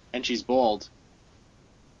 Right, and she's bald.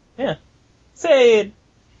 Yeah. Say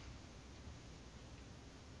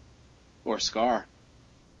Or Scar.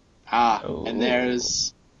 And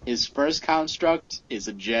there's his first construct is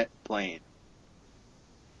a jet plane.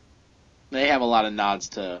 They have a lot of nods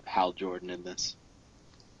to Hal Jordan in this.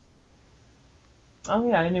 Oh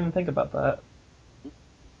yeah, I didn't even think about that.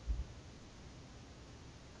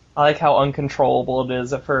 I like how uncontrollable it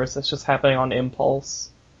is at first. It's just happening on impulse.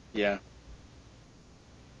 Yeah.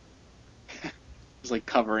 He's like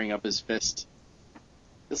covering up his fist.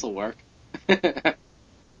 This'll work.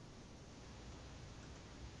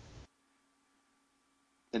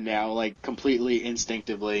 And now, like, completely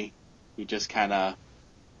instinctively, he just kind of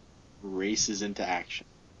races into action.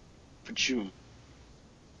 Pachoom.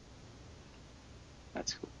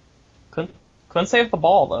 That's cool. Couldn't save the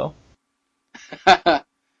ball, though.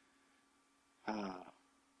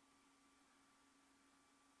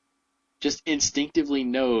 Just instinctively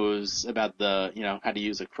knows about the, you know, how to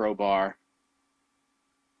use a crowbar.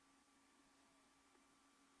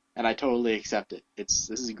 And I totally accept it. This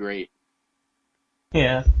is great.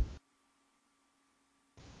 Yeah.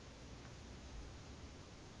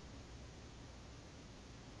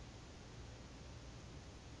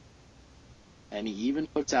 And he even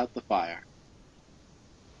puts out the fire.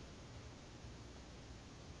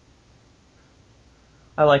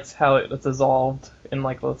 I liked how it dissolved in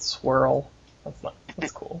like a swirl.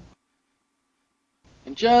 That's cool.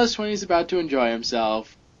 And just when he's about to enjoy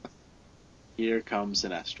himself, here comes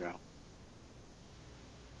Sinestro.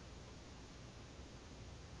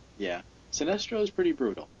 Yeah, Sinestro is pretty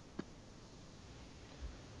brutal.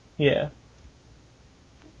 Yeah.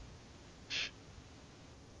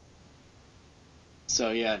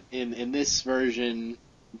 So yeah, in this version,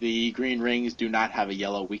 the green rings do not have a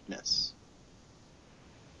yellow weakness.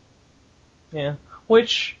 Yeah.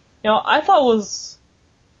 Which, I thought was,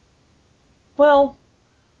 well,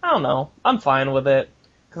 I don't know. I'm fine with it.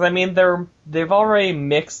 Because, I mean, they've already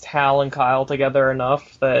mixed Hal and Kyle together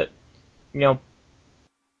enough that, if you're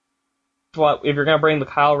going to bring the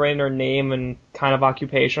Kyle Rayner name and kind of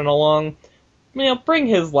occupation along, bring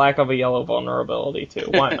his lack of a yellow vulnerability too.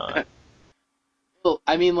 Why not? Well,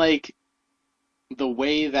 I mean, like, the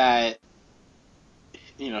way that,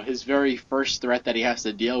 his very first threat that he has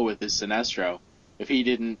to deal with is Sinestro. If he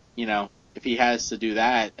didn't, if he has to do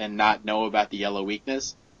that and not know about the yellow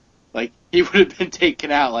weakness, like, he would have been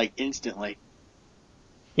taken out, like, instantly.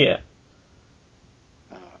 Yeah.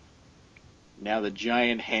 Now the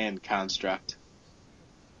giant hand construct.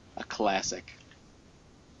 A classic.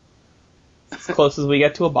 As close as we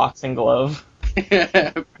get to a boxing glove.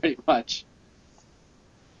 Pretty much.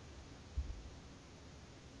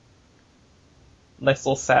 Nice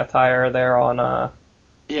little satire there on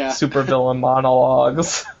Yeah. supervillain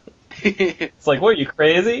monologues. It's like, what, are you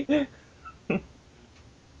crazy?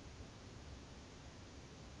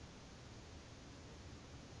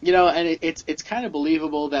 And it's kind of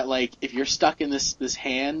believable that, like, if you're stuck in this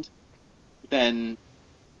hand, then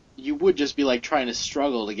you would just be, like, trying to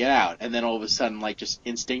struggle to get out, and then all of a sudden, like, just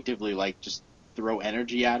instinctively, like, just throw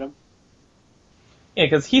energy at him. Yeah,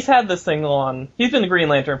 because he's had this thing on. He's been the Green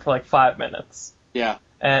Lantern for like 5 minutes. Yeah.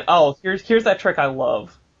 And here's that trick I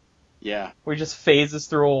love. Yeah. Where he just phases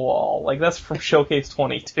through a wall. Like, that's from Showcase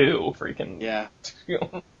 22. Freaking. Yeah.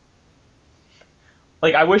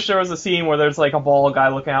 Like, I wish there was a scene where there's like a bald guy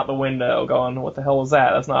looking out the window going, what the hell was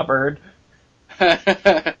that? That's not a bird.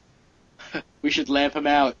 We should lamp him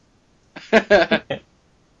out.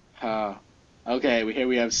 Okay, here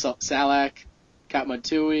we have Salak,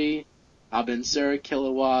 Katmatui, Abin Sur,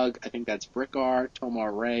 Kilowog, I think that's Brickar,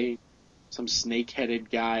 Tomar Ray, some snake-headed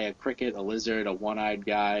guy, a cricket, a lizard, a one-eyed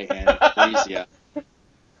guy, and Frisia.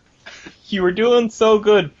 You were doing so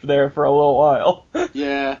good there for a little while.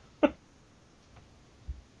 Yeah.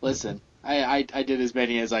 Listen, I did as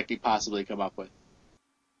many as I could possibly come up with.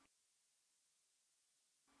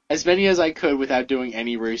 As many as I could without doing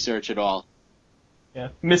any research at all. Yeah.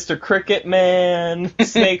 Mr. Cricket Man,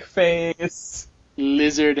 Snake Face,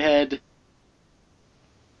 Lizard Head.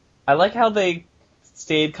 I like how they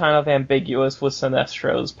stayed kind of ambiguous with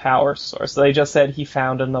Sinestro's power source. They just said he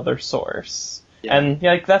found another source. Yeah. And,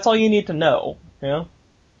 like, that's all you need to know,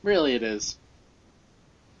 Really it is.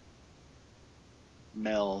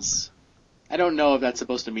 Mel's. I don't know if that's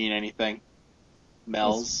supposed to mean anything.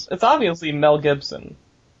 Mel's. It's obviously Mel Gibson.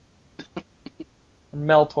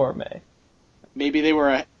 Mel Torme. Maybe they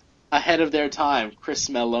were ahead of their time. Chris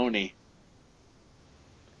Meloni.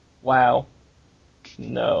 Wow.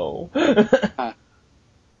 No.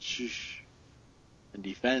 Shush. And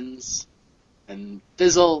defends. And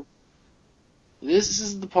fizzle. This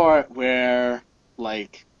is the part where,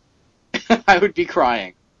 like, I would be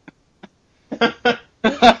crying.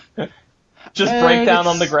 Just break down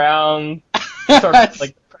on the ground, start,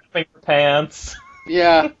 like, crapping your pants.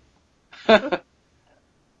 Yeah. No!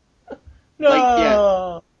 Like,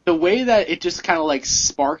 yeah. The way that it just kind of, like,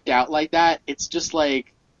 sparked out like that, it's just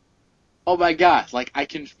like, oh my god, like, I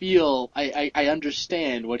can feel, I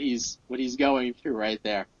understand what he's going through right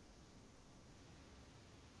there.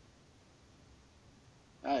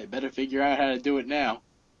 I better figure out how to do it now.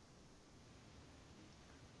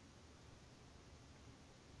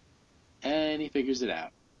 And he figures it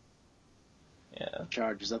out. Yeah.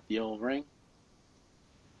 Charges up the old ring.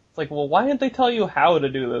 It's like, well, why didn't they tell you how to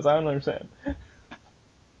do this? I don't understand.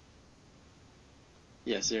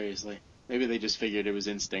 Yeah, seriously. Maybe they just figured it was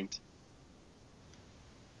instinct.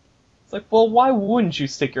 It's like, well, why wouldn't you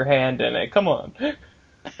stick your hand in it? Come on.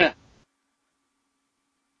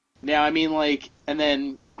 Now, I mean, like, and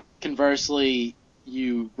then, conversely,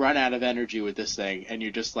 you run out of energy with this thing, and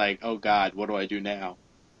you're just like, oh god, what do I do now?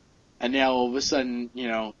 And now, all of a sudden,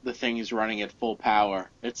 the thing is running at full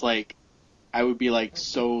power. It's like, I would be, like,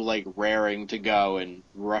 so, like, raring to go and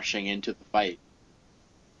rushing into the fight.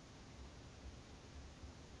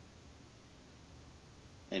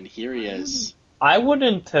 And here he is. I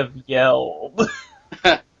wouldn't have yelled.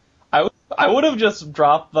 I would have just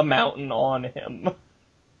dropped the mountain on him.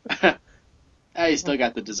 You still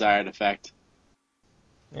got the desired effect.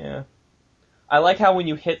 Yeah. I like how when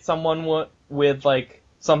you hit someone with, like,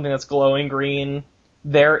 something that's glowing green,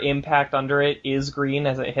 their impact under it is green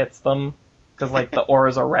as it hits them. Because, like, the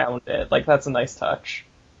aura's around it. Like, that's a nice touch.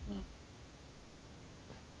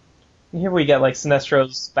 And here we get, like,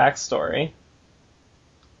 Sinestro's backstory.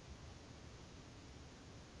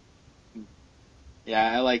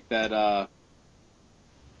 Yeah, I like that,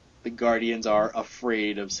 the Guardians are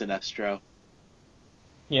afraid of Sinestro.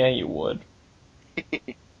 Yeah, you would.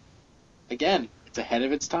 Again, it's ahead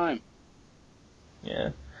of its time.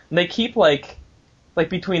 Yeah. And they keep, like,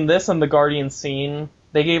 between this and the Guardian scene,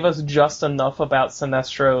 they gave us just enough about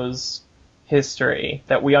Sinestro's history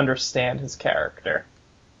that we understand his character.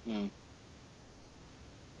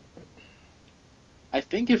 I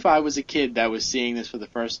think if I was a kid that was seeing this for the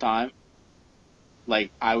first time,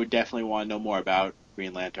 like, I would definitely want to know more about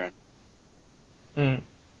Green Lantern.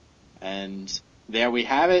 And there we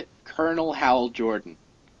have it, Colonel Hal Jordan.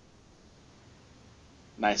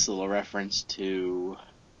 Nice little reference to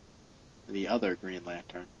the other Green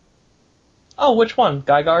Lantern. Oh, which one?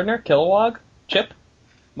 Guy Gardner? Kilowog? Chip?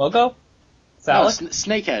 Mogo? Salak? No,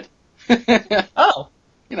 Snakehead. Oh.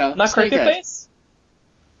 You know, not Cricket Snakehead. Face?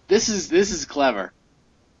 This is clever.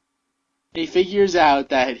 He figures out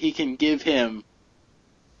that he can give him,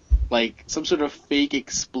 like, some sort of fake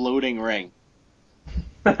exploding ring.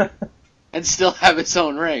 And still have its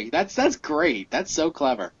own ring. That's great. That's so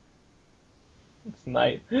clever. It's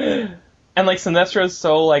nice. And, like, Sinestro's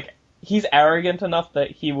so, like, he's arrogant enough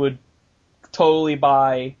that he would totally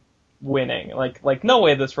buy winning. Like no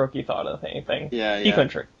way this rookie thought of anything. Yeah. He couldn't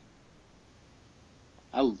trick.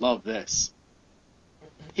 I love this.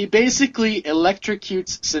 He basically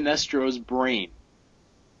electrocutes Sinestro's brain.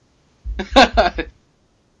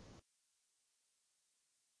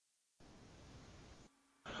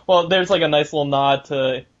 Well, there's, like, a nice little nod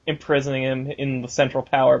to imprisoning him in the central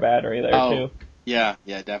power battery there, too. Yeah,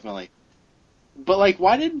 definitely. But, like,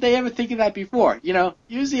 why didn't they ever think of that before? You know,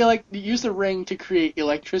 use the ring to create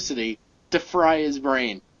electricity to fry his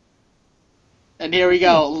brain. And here we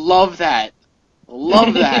go. Love that.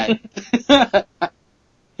 Love that.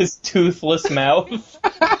 His toothless mouth.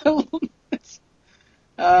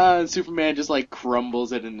 Superman just, like,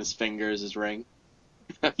 crumbles it in his fingers, his ring.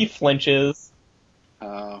 He flinches.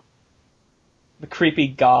 The creepy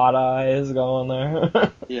god eyes going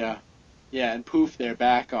there. Yeah, and poof, they're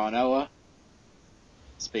back on Oa.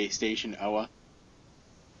 Space Station Oa.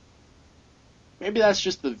 Maybe that's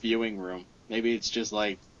just the viewing room. Maybe it's just,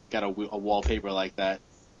 like, got a wallpaper like that.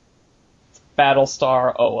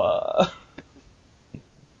 Battlestar Oa.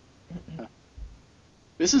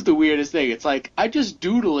 This is the weirdest thing. It's like, I just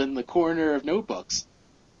doodle in the corner of notebooks.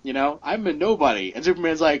 You know, I'm a nobody. And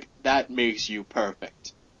Superman's like, that makes you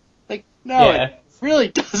perfect. Like, no, It really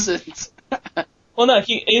doesn't. Well, no,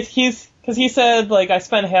 because he said, like, I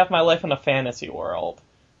spent half my life in a fantasy world.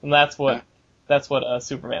 And that's what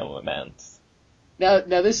Superman meant. Now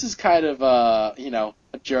this is kind of, a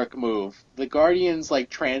jerk move. The Guardians,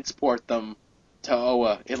 like, transport them to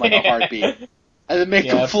Oa in, like, a heartbeat. And then make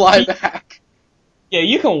them fly back. Yeah,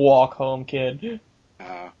 you can walk home, kid.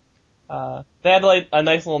 They had, like, a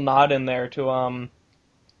nice little nod in there to,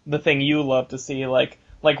 the thing you love to see, like,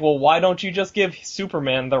 well, why don't you just give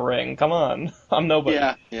Superman the ring? Come on. I'm nobody.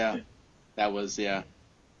 Yeah. That was,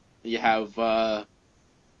 You have,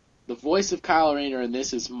 the voice of Kyle Rayner in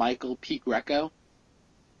this is Michael P. Greco,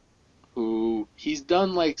 who, he's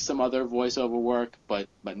done, like, some other voiceover work, but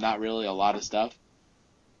not really a lot of stuff.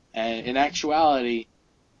 And in actuality,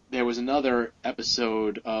 there was another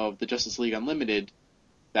episode of the Justice League Unlimited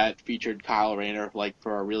that featured Kyle Rayner, like,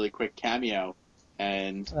 for a really quick cameo.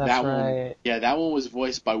 And that one was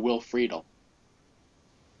voiced by Will Friedle.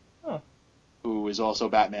 Oh. Who is also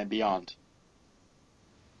Batman Beyond.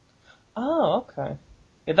 Oh, okay.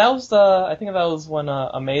 Yeah, that was I think that was when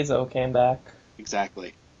Amazo came back.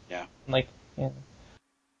 Exactly. Yeah. Like, yeah.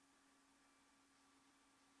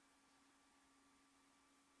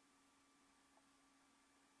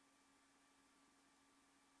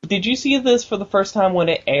 Did you see this for the first time when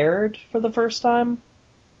it aired for the first time?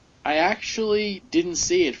 I actually didn't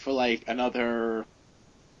see it for, like, another,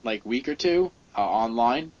 like, week or two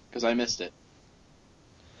online, because I missed it.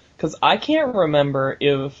 Because I can't remember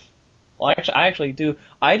if... Well, I actually do.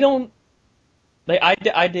 I don't... Like,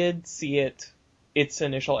 I did see its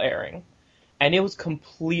initial airing. And it was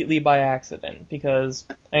completely by accident, because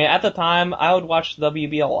at the time, I would watch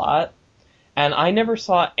WB a lot, and I never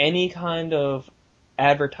saw any kind of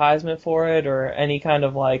advertisement for it or any kind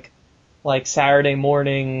of like Saturday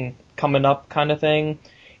morning coming up kind of thing.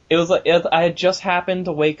 It was like I had just happened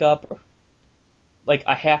to wake up like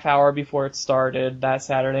a half hour before it started that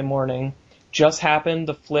Saturday morning. Just happened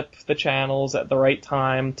to flip the channels at the right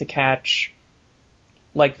time to catch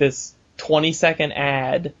like this 20-second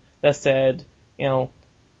ad that said,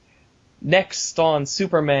 next on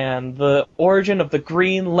Superman, the origin of the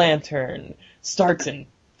Green Lantern starts in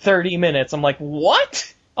 30 minutes. I'm like,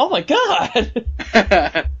 what? Oh my god!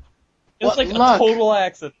 It was like luck. a total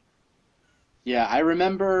accident. Yeah, I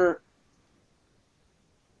remember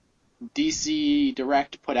DC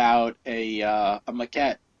Direct put out a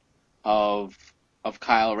maquette of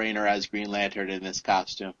Kyle Rayner as Green Lantern in this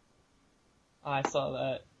costume. I saw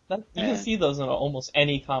that. You can see those in almost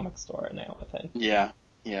any comic store now, I think. Yeah.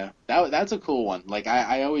 That's a cool one. Like,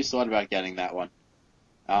 I always thought about getting that one.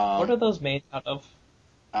 What are those made out of?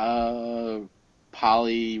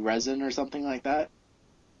 Poly resin or something like that.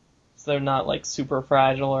 So they're not, like, super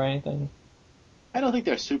fragile or anything? I don't think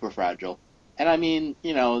they're super fragile. And I mean,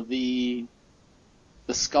 the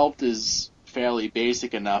sculpt is fairly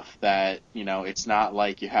basic enough that, it's not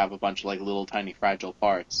like you have a bunch of, like, little tiny fragile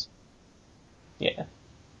parts. Yeah.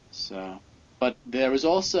 So, but there was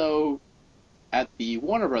also, at the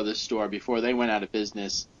Warner Brothers store, before they went out of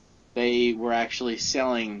business, they were actually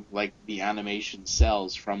selling, like, the animation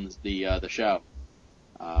cells from the show.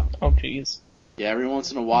 Oh, jeez. Yeah, every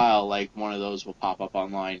once in a while, like, one of those will pop up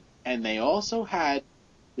online. And they also had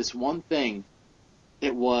this one thing.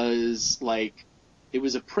 It was, like, it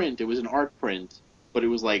was a print, it was an art print, but it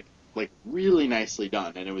was, like really nicely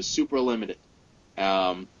done, and it was super limited.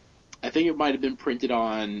 I think it might have been printed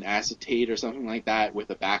on acetate or something like that with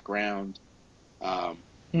a background.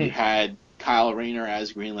 You had Kyle Rayner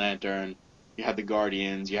as Green Lantern, you had the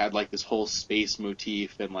Guardians, you had, like, this whole space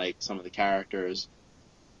motif and, like, some of the characters.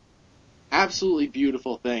 Absolutely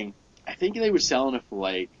beautiful thing. I think they were selling it for,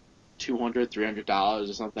 like, $200, $300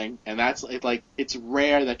 or something, and that's, like, it's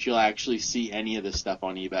rare that you'll actually see any of this stuff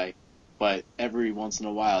on eBay, but every once in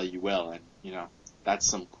a while you will, and, that's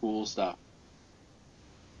some cool stuff.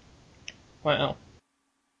 Wow.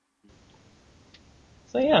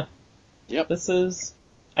 So yeah. Yep. This is,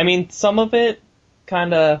 I mean, some of it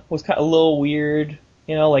was a little weird,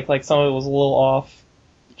 like some of it was a little off,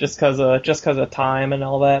 just cause of time and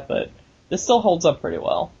all that, but this still holds up pretty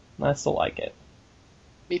well. I still like it.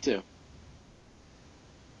 Me too.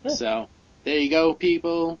 Yeah. So, there you go,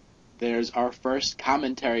 people. There's our first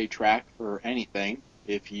commentary track for anything.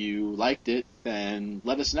 If you liked it, then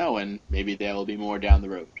let us know, and maybe there will be more down the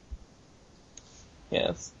road.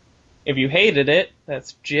 Yes. If you hated it,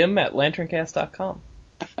 that's Jim at LanternCast.com.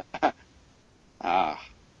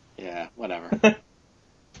 Yeah, whatever.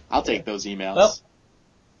 I'll take those emails.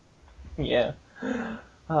 Well, yeah.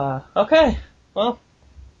 Okay. Well,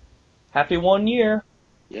 happy 1 year.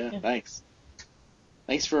 Yeah, thanks.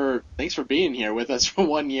 Thanks for being here with us for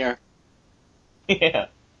 1 year. Yeah.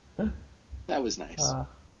 That was nice.